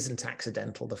actually isn't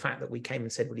accidental. The fact that we came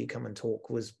and said, "Will you come and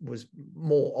talk?" was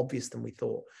more obvious than we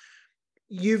thought.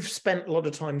 You've spent a lot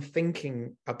of time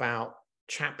thinking about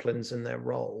chaplains and their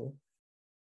role.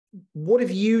 What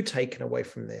have you taken away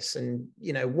from this? And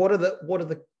you know, what are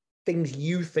the things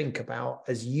you think about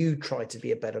as you try to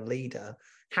be a better leader?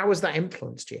 How has that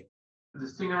influenced you? The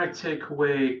thing I take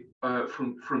away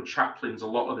from chaplains a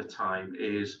lot of the time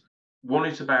is, one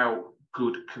is about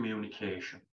good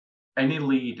communication. Any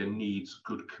leader needs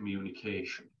good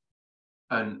communication.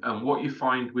 And what you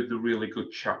find with the really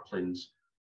good chaplains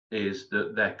is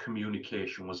that their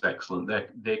communication was excellent.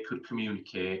 They could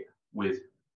communicate with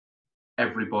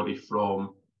everybody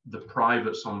from the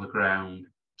privates on the ground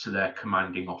to their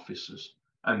commanding officers,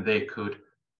 and they could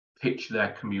pitch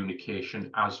their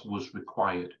communication as was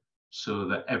required so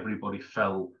that everybody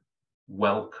felt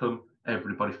welcome,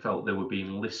 everybody felt they were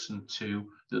being listened to,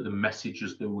 that the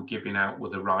messages they were giving out were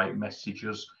the right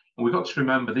messages. And we've got to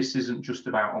remember, this isn't just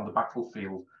about on the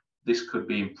battlefield. This could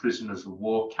be in prisoners of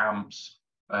war camps,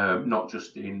 not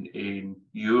just in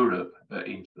Europe, but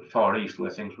in the Far East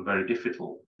where things were very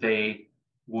difficult. They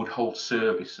would hold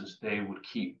services, they would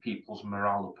keep people's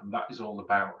morale up, and that is all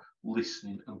about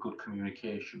listening and good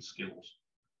communication skills.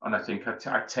 And I think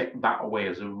I take that away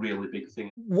as a really big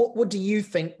thing. What do you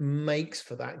think makes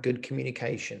for that good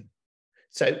communication?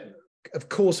 So, of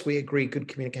course, we agree good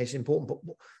communication is important,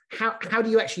 but how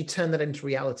do you actually turn that into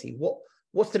reality?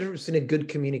 What's the difference between a good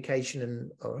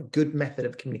communication or a good method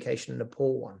of communication and a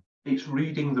poor one? It's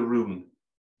reading the room.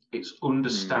 It's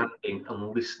understanding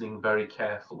and listening very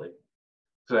carefully.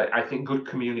 So I think good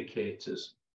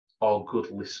communicators are good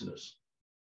listeners,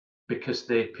 because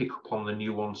they pick up on the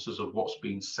nuances of what's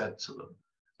being said to them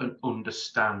and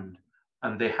understand,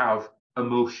 and they have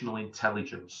emotional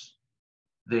intelligence.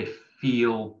 They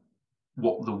feel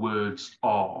what the words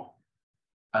are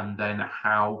and then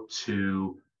how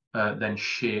to then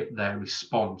shape their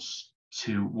response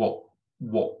to what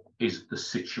is the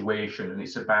situation. And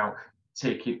it's about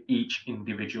taking each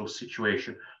individual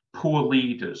situation. Poor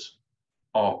leaders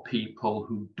are people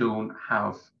who don't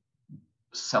have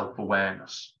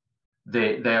self-awareness.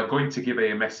 They are going to give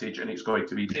a message, and it's going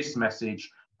to be this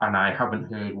message, and I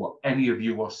haven't heard what any of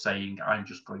you are saying. I'm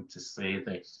just going to say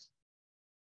this.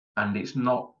 And it's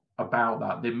not about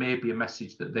that. There may be a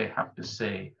message that they have to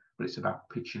say, but it's about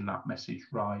pitching that message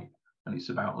right. And it's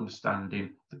about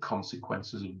understanding the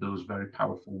consequences of those very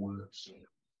powerful words.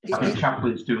 I think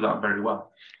chaplains do that very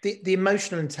well. The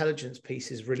emotional intelligence piece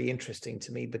is really interesting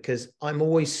to me, because I'm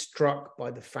always struck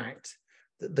by the fact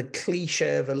that the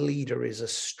cliche of a leader is a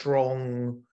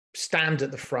strong, stand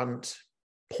at the front,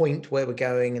 point where we're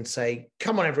going and say,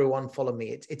 come on, everyone, follow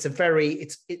me.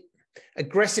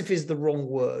 Aggressive is the wrong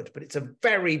word, but it's a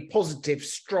very positive,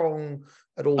 strong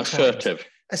at all times.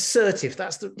 Assertive.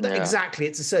 Exactly.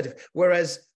 It's assertive.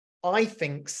 Whereas I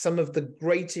think some of the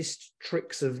greatest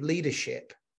tricks of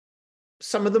leadership,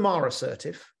 some of them are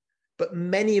assertive, but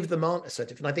many of them aren't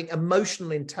assertive. And I think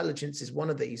emotional intelligence is one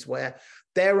of these, where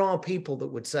there are people that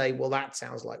would say, well, that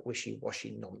sounds like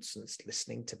wishy-washy nonsense,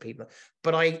 listening to people.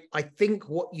 But I think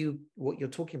what you're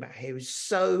talking about here is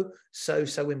so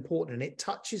important. And it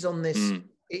touches on this.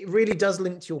 It really does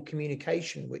link to your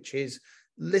communication, which is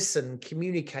listen,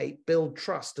 communicate, build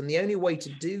trust. And the only way to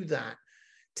do that,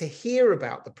 to hear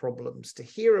about the problems, to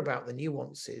hear about the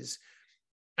nuances,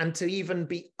 and to even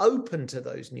be open to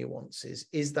those nuances,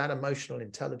 is that emotional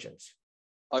intelligence.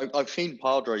 I've seen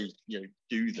Padres,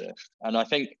 do this, and I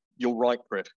think you're right,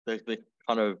 Chris. There's this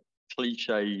kind of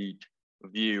cliched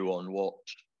view on what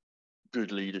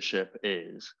good leadership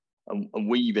is, and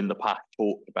we've in the past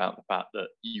talked about the fact that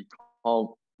you can't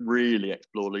really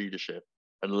explore leadership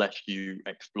unless you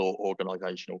explore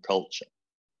organizational culture,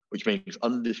 which means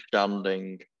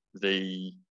understanding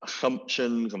the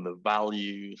assumptions and the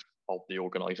values of the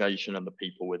organization and the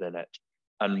people within it.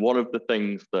 And one of the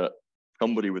things that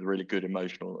somebody with really good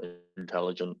emotional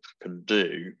intelligence can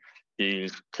do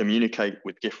is communicate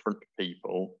with different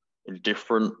people in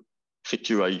different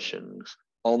situations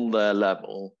on their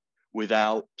level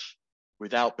without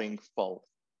being false.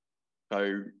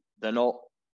 So they're not,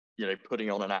 putting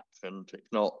on an accent.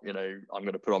 It's not, I'm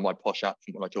going to put on my posh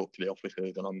accent when I talk to the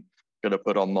officers, and I'm going to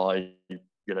put on my,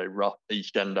 rough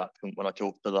East End accent when I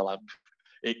talk to the lads.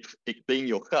 It's being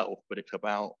yourself, but it's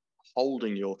about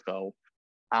holding yourself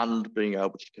and being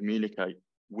able to communicate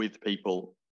with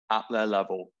people at their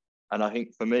level. And I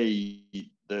think for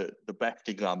me, the best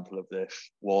example of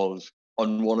this was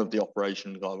on one of the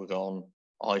operations I was on.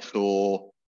 I saw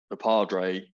the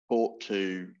Padre talk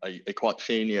to a quite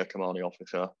senior commanding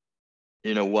officer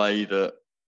in a way that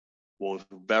was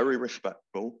very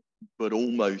respectful, but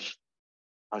almost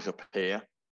as a peer,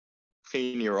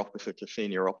 senior officer to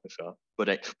senior officer, but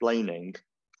explaining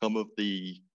some of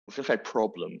the,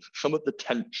 problems, some of the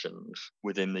tensions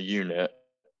within the unit,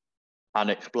 and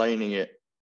explaining it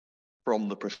from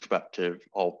the perspective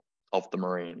of the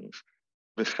Marines.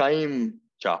 The same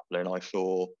chaplain I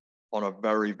saw on a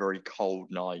very, very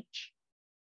cold night,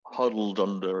 huddled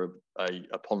under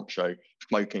a poncho,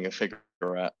 smoking a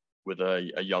cigarette with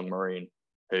a young Marine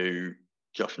who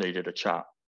just needed a chat.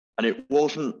 And it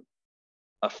wasn't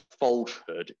a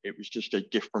falsehood, it was just a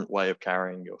different way of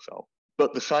carrying yourself.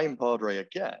 But the same Padre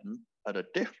again, at a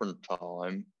different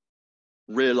time,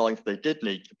 realised they did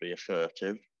need to be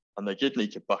assertive, and they did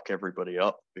need to buck everybody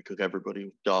up because everybody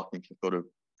was starting to sort of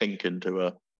sink into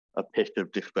a pit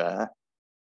of despair,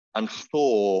 and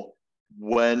saw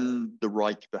when the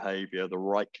right behaviour, the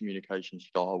right communication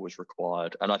style was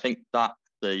required. And I think that's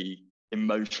the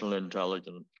emotional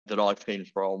intelligence that I've seen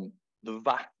from the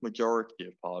vast majority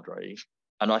of Padres.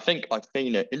 And I think I've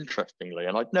seen it, interestingly,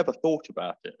 and I'd never thought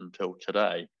about it until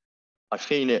today. I've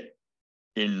seen it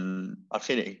in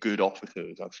good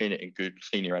officers. I've seen it in good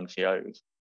senior NCOs.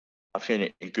 I've seen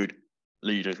it in good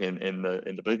leaders in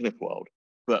the business world.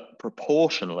 But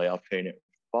proportionally, I've seen it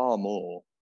far more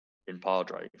in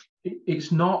Padres.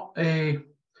 It's not a.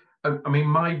 I mean,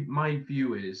 my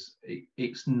view is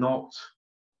it's not.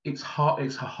 It's hard.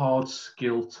 It's a hard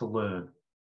skill to learn.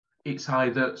 It's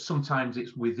either sometimes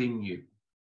it's within you.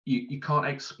 You can't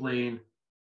explain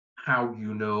how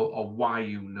you know or why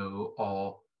you know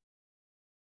or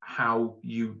how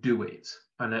you do it.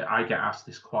 And I get asked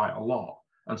this quite a lot.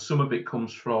 And some of it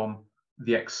comes from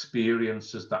the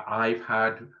experiences that I've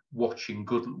had watching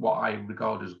what I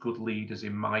regard as good leaders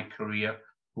in my career,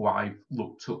 who I've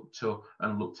looked up to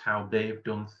and looked how they've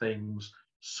done things.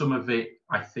 Some of it,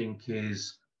 I think,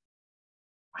 is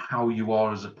how you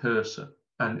are as a person.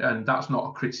 And that's not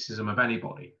a criticism of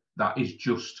anybody. That is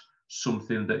just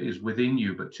something that is within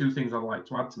you. But two things I'd like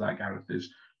to add to that, Gareth, is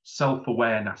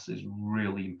self-awareness is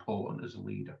really important as a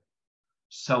leader.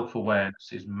 Self-awareness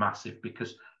is massive,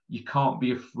 because you can't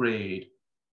be afraid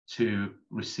to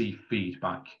receive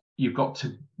feedback. You've got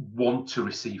to want to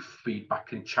receive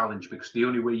feedback and challenge, because the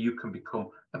only way you can become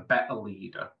a better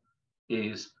leader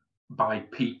is by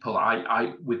people.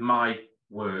 I with my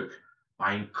work,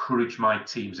 I encourage my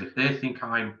teams, if they think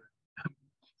I'm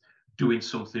doing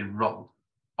something wrong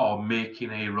or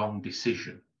making a wrong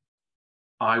decision,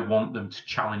 I want them to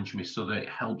challenge me so that it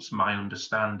helps my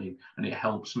understanding and it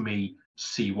helps me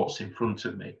see what's in front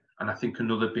of me. And I think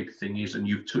another big thing is, and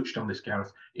you've touched on this,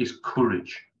 Gareth, is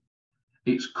courage.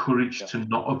 It's courage to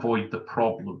not avoid the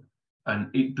problem. And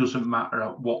it doesn't matter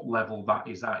at what level that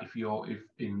is at. If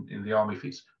in the army, if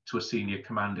it's to a senior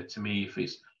commander, to me, if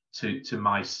it's to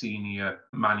my senior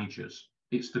managers,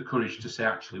 it's the courage to say,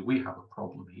 actually, we have a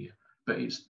problem here. But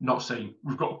it's not saying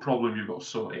we've got a problem, you've got to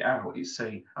sort it out. It's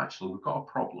saying, actually, we've got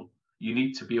a problem. You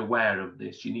need to be aware of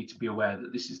this. You need to be aware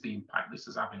that this is the impact this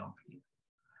is having on people.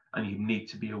 And you need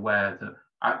to be aware that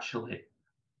actually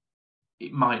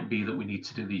it might be that we need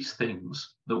to do these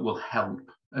things that will help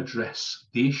address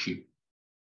the issue.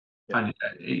 Yeah. And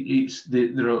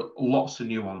there are lots of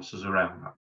nuances around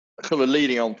that. Sort of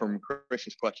leading on from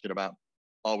Chris's question about,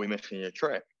 are we missing a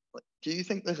trick? Do you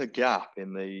think there's a gap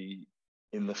in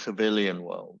the civilian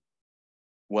world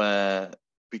where,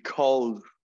 because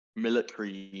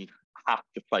military have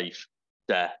to face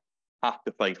death, have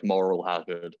to face moral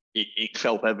hazard, it's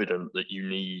self-evident that you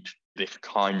need this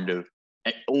kind of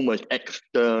almost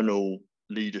external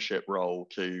leadership role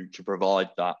to provide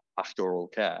that pastoral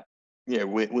care? Yeah,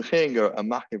 we're seeing a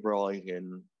massive rise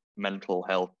in mental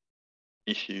health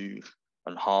issues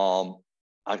and harm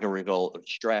as a result of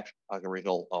stress, as a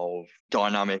result of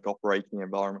dynamic operating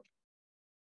environments.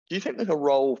 Do you think there's a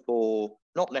role for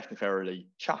not necessarily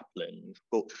chaplains,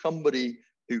 but somebody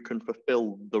who can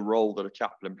fulfill the role that a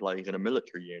chaplain plays in a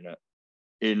military unit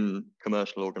in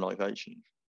commercial organisations?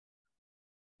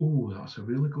 Oh, that's a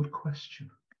really good question.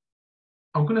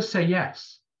 I'm going to say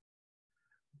yes,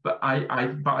 but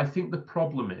I think the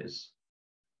problem is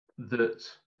that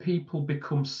people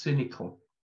become cynical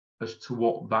as to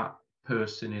what that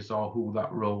person is or who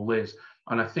that role is,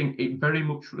 and I think it very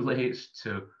much relates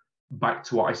back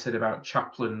to what I said about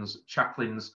chaplains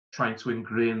trying to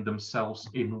ingrain themselves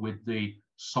in with the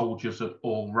soldiers at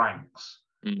all ranks.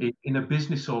 In a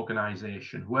business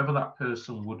organisation, whoever that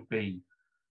person would be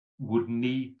would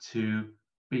need to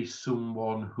be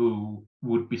someone who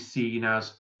would be seen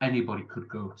as anybody could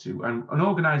go to. And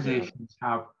organisations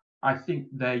have, I think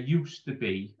there used to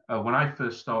be, when I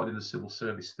first started in the civil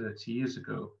service 30 years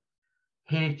ago,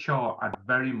 HR had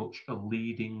very much a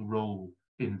leading role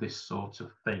in this sort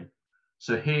of thing.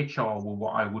 So HR were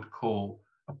what I would call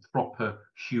a proper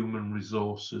human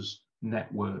resources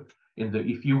network, in that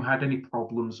if you had any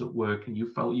problems at work and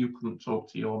you felt you couldn't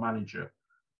talk to your manager,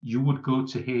 you would go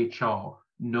to HR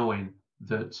knowing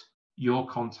that your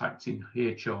contacting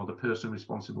HR, the person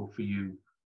responsible for you,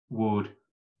 would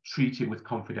treat it with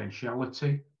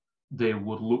confidentiality. They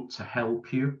would look to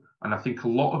help you. And I think a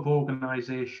lot of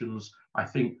organisations, I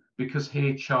think because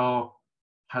HR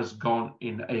has gone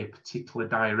in a particular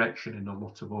direction in a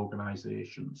lot of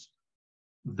organisations,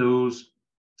 those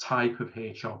type of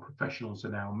HR professionals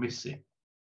are now missing.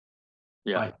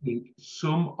 Yeah. I think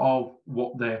some of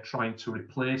what they're trying to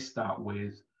replace that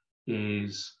with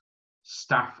is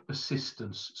staff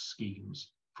assistance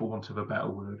schemes, for want of a better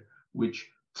word, which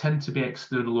tend to be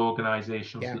external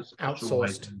organisations that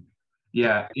specialise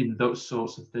in those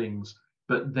sorts of things.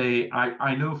 But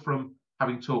I know from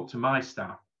having talked to my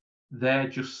staff, they're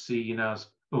just seen as,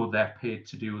 oh, they're paid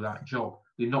to do that job.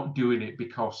 They're not doing it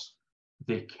because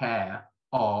they care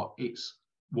or it's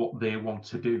what they want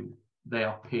to do. They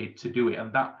are paid to do it.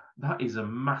 And that is a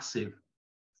massive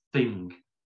thing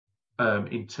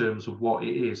in terms of what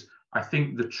it is. I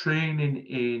think the training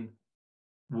in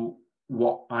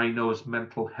what I know as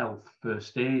mental health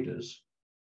first aiders,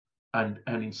 and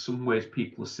in some ways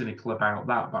people are cynical about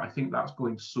that, but I think that's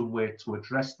going somewhere to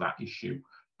address that issue.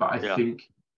 But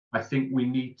I think we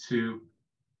need to,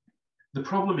 the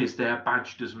problem is they're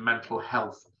badged as mental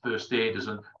health first aiders,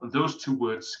 and those two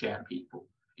words scare people.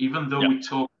 Even though we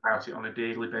talk about it on a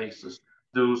daily basis,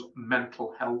 those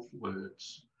mental health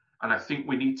words. And I think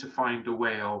we need to find a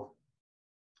way of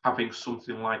having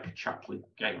something like a chaplain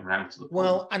getting around to the point.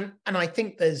 Well, and I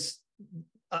think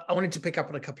I wanted to pick up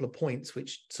on a couple of points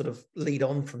which sort of lead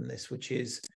on from this, which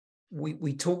is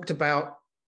we talked about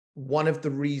one of the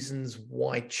reasons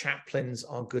why chaplains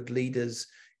are good leaders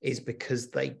is because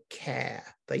they care.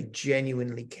 They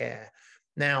genuinely care.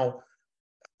 Now,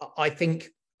 I think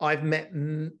I've met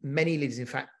many leaders. In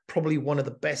fact, probably one of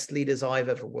the best leaders I've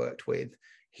ever worked with.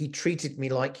 He treated me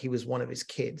like he was one of his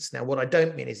kids. Now, what I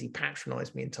don't mean is he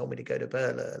patronized me and told me to go to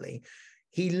bed early.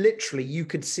 He literally, you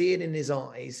could see it in his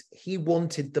eyes. He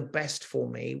wanted the best for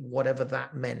me, whatever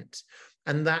that meant.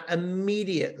 And that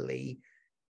immediately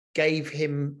gave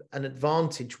him an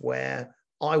advantage where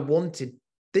I wanted,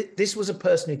 this was a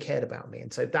person who cared about me.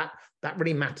 And so that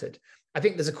really mattered. I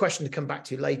think there's a question to come back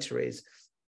to later is,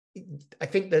 I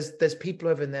think there's people who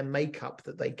have in their makeup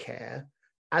that they care.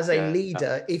 As a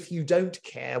leader, if you don't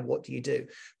care, what do you do?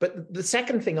 But the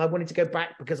second thing I wanted to go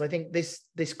back, because I think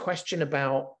this question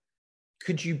about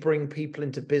could you bring people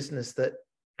into business that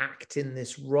act in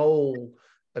this role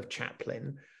of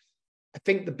Chaplain. I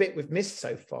think the bit we've missed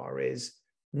so far is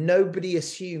nobody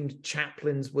assumed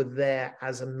chaplains were there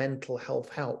as a mental health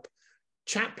help.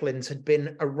 Chaplains had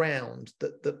been around,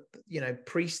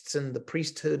 priests and the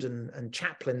priesthood and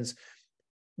chaplains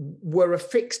were a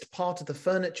fixed part of the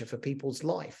furniture for people's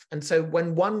life. And so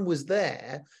when one was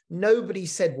there, nobody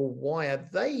said, well, why are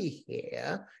they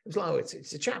here? It was like, oh,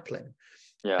 it's a chaplain.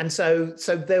 Yeah. And so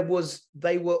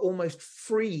they were almost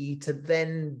free to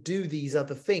then do these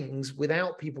other things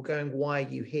without people going, why are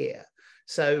you here?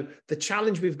 So the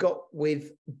challenge we've got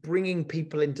with bringing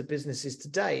people into businesses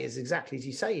today is exactly as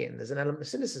you say, Ian, there's an element of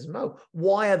cynicism. Oh,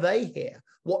 why are they here?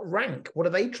 What rank? What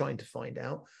are they trying to find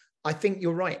out? I think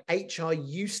you're right. HR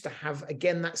used to have,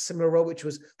 again, that similar role, which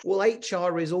was, well,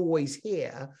 HR is always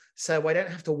here, so I don't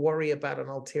have to worry about an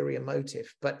ulterior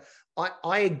motive. But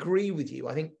I agree with you.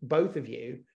 I think both of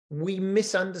you, we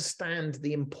misunderstand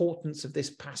the importance of this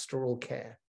pastoral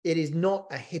care. It is not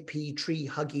a hippie,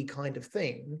 tree-huggy kind of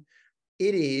thing.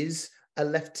 It is a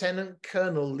lieutenant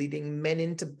colonel leading men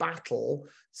into battle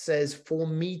says, for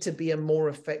me to be a more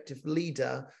effective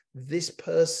leader, this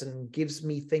person gives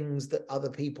me things that other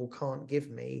people can't give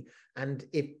me. And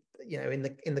if,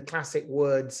 in the classic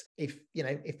words, if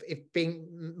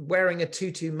wearing a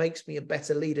tutu makes me a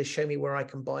better leader, show me where I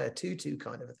can buy a tutu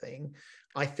kind of a thing.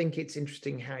 I think it's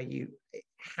interesting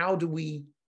how do we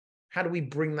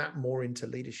bring that more into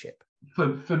leadership?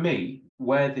 For me,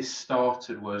 where this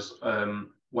started was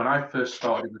when I first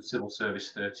started in the civil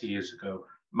service 30 years ago,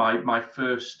 my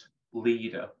first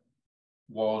leader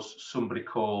was somebody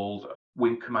called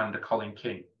Wing Commander Colin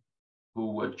King,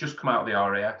 who had just come out of the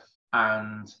RAF.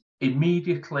 And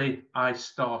immediately I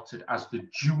started as the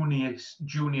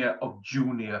junior of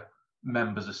junior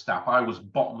members of staff. I was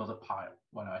bottom of the pile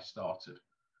when I started.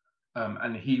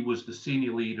 And he was the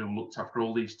senior leader who looked after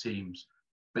all these teams.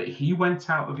 But he went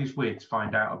out of his way to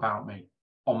find out about me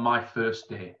on my first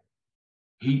day.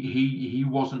 He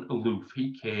wasn't aloof.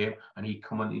 He came and he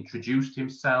come and introduced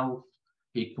himself.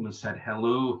 He come and said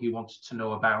hello. He wanted to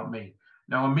know about me.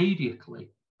 Now, immediately,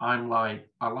 I'm like,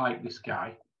 I like this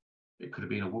guy. It could have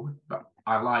been a woman, but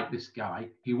I like this guy.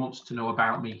 He wants to know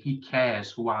about me. He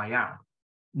cares who I am,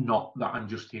 not that I'm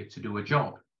just here to do a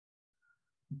job.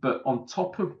 But on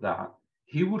top of that,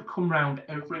 he would come round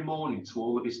every morning to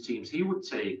all of his teams. He would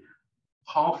take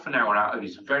half an hour out of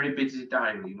his very busy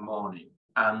diary in the morning,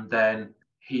 and then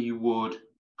he would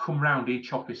come round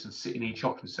each office and sit in each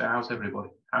office and say, how's everybody?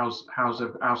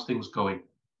 How's things going?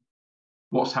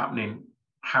 What's happening?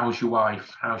 How's your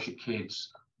wife? How's your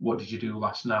kids? What did you do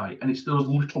last night? And it's those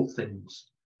little things.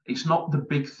 It's not the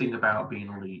big thing about being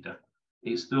a leader.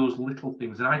 It's those little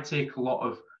things. And I take a lot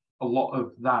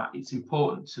of that. It's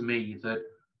important to me that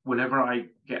whenever I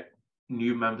get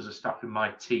new members of staff in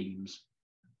my teams,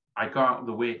 I go out of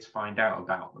the way to find out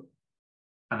about them.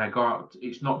 And I go out,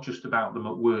 it's not just about them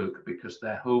at work, because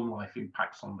their home life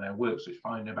impacts on their work. So it's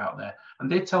finding about there. And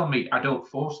they tell me, I don't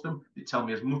force them. They tell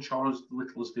me as much or as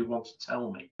little as they want to tell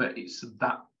me. But it's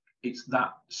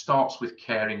that starts with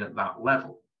caring at that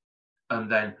level.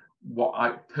 And then what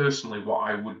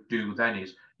I would do then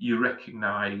is you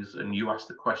recognize and you ask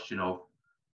the question of,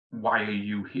 why are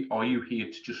you here? Are you here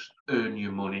to just earn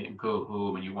your money and go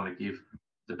home and you want to give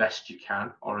the best you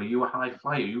can? Or are you a high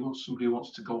flyer? You want somebody who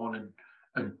wants to go on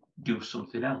and do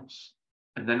something else?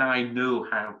 And then I know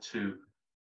how to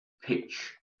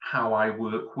pitch how I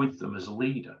work with them as a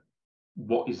leader.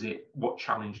 What is it? What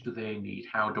challenge do they need?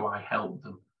 How do I help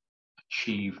them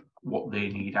achieve what they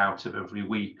need out of every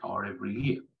week or every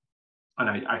year? And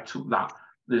I took that.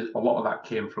 A lot of that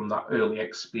came from that early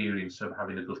experience of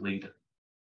having a good leader.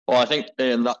 Well, I think,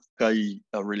 Ian, that's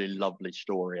a really lovely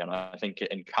story, and I think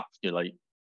it encapsulates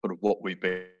sort of what we've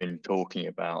been talking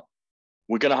about.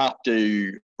 We're going to have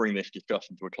to bring this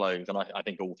discussion to a close, and I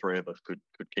think all three of us could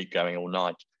keep going all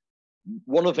night.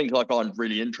 One of the things I find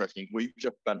really interesting, we've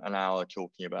just spent an hour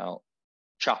talking about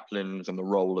chaplains and the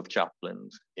role of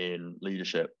chaplains in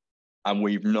leadership, and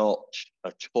we've not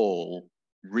at all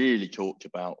really talked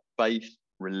about faith,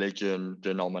 religion,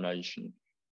 denomination.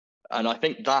 And I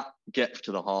think that gets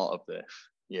to the heart of this.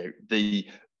 The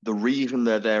reason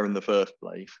they're there in the first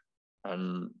place,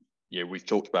 and we've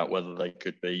talked about whether they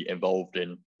could be involved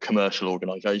in commercial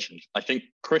organisations. I think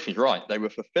Chris is right. They were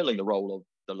fulfilling the role of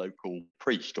the local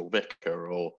priest or vicar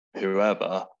or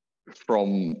whoever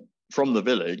from the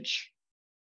village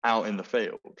out in the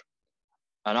field.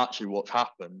 And actually what's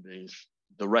happened is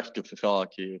the rest of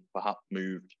society has perhaps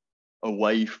moved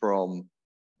away from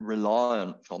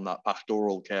reliance on that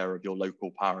pastoral care of your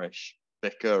local parish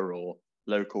vicar or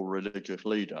local religious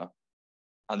leader,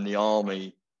 and the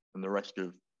army and the rest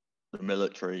of the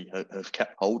military has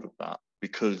kept hold of that.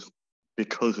 because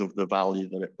of the value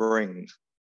that it brings.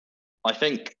 I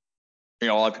think,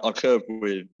 I've served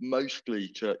with mostly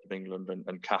Church of England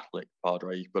and Catholic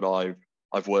padres, but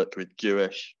I've worked with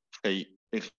Jewish, Sikh,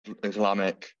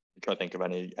 Islamic. I think of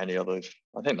any others.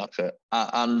 I think that's it.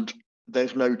 And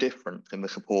there's no difference in the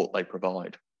support they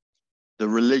provide. The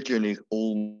religion is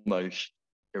almost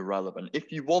irrelevant.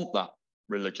 If you want that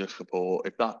religious support,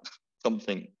 if that's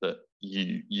something that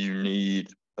you need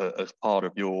as part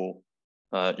of your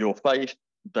faith,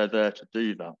 they're there to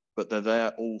do that. But they're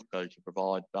there also to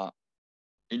provide that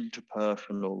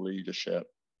interpersonal leadership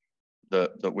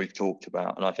that we've talked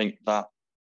about. And I think that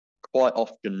quite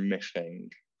often missing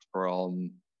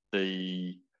from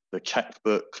the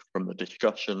textbooks, from the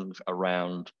discussions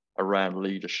around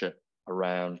leadership,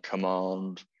 around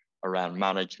command, around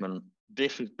management.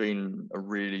 This has been a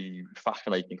really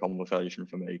fascinating conversation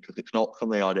for me because it's not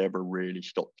something I'd ever really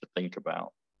stopped to think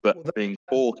about. But being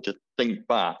forced to think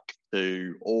back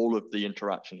to all of the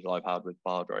interactions I've had with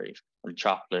padres and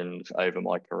chaplains over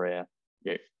my career,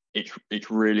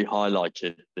 it's really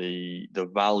highlighted the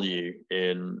value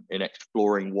in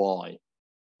exploring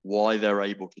why they're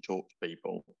able to talk to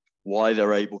people, why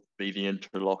they're able to be the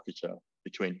interlocutor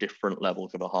between different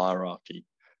levels of a hierarchy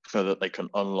so that they can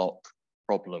unlock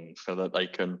problems, so that they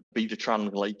can be the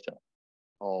translator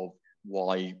of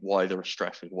why there are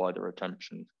stresses, why there are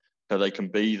tensions, so they can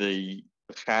be the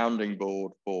sounding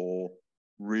board for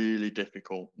really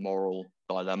difficult moral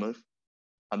dilemmas.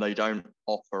 And they don't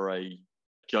offer a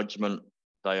judgment.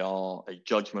 They are a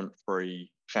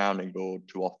judgment-free sounding board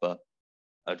to offer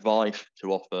advice,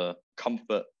 to offer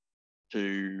comfort,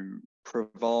 to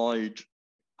provide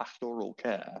pastoral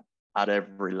care at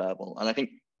every level. And I think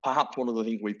perhaps one of the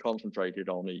things we've concentrated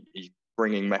on is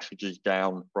bringing messages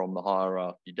down from the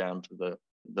hierarchy down to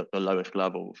the lowest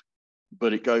levels.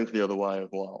 But it goes the other way as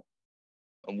well.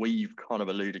 And we've kind of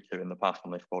alluded to in the past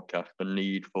on this podcast the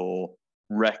need for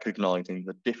recognizing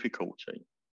the difficulty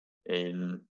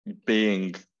in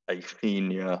being a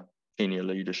senior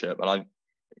leadership, and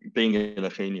being in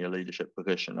a senior leadership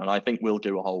position. And I think we'll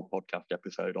do a whole podcast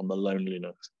episode on the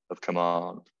loneliness of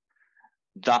command.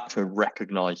 That's a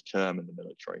recognized term in the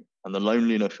military. And the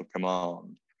loneliness of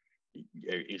command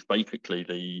is basically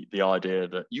the idea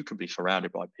that you can be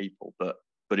surrounded by people, but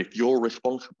if you're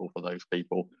responsible for those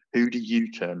people, who do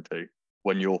you turn to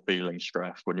when you're feeling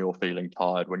stressed, when you're feeling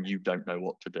tired, when you don't know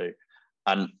what to do?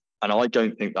 And I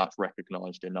don't think that's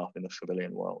recognized enough in the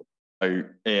civilian world. So,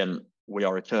 Ian, we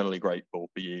are eternally grateful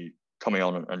for you coming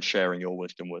on and sharing your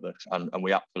wisdom with us. And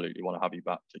we absolutely want to have you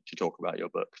back to talk about your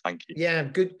book. Thank you. Yeah,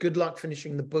 good luck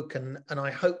finishing the book. And I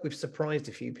hope we've surprised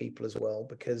a few people as well,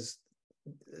 because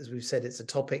as we've said, it's a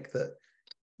topic that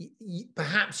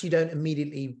perhaps you don't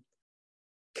immediately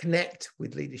connect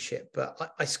with leadership,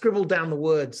 but I scribbled down the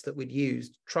words that we'd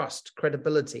used: trust,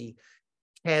 credibility,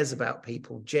 cares about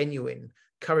people, genuine,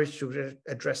 courage to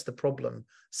address the problem,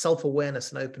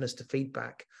 self-awareness and openness to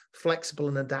feedback, flexible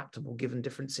and adaptable given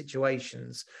different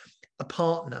situations, a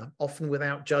partner, often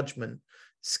without judgment,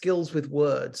 skills with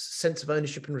words, sense of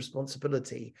ownership and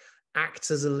responsibility, acts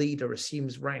as a leader,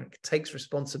 assumes rank, takes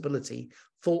responsibility,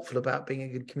 thoughtful about being a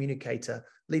good communicator,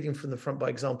 leading from the front by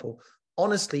example.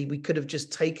 Honestly, we could have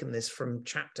just taken this from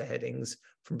chapter headings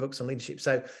from books on leadership.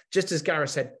 So just as Gareth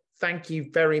said, thank you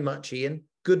very much, Ian.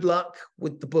 Good luck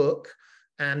with the book.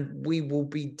 And we will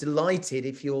be delighted,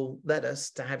 if you'll let us,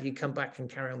 to have you come back and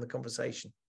carry on the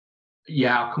conversation.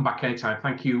 Yeah, I'll come back anytime.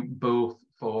 Thank you both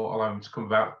for allowing me to come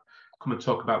and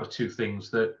talk about the two things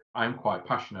that I'm quite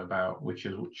passionate about, which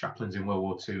is chaplains in World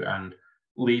War II, and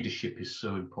leadership is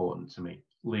so important to me.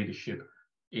 Leadership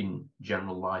in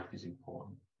general life is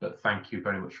important. But thank you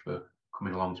very much for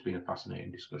coming along. It's been a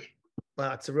fascinating discussion.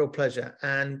 Well, it's a real pleasure.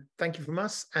 And thank you from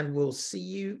us, and we'll see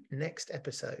you next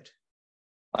episode.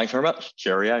 Thanks very much.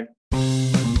 Cheerio.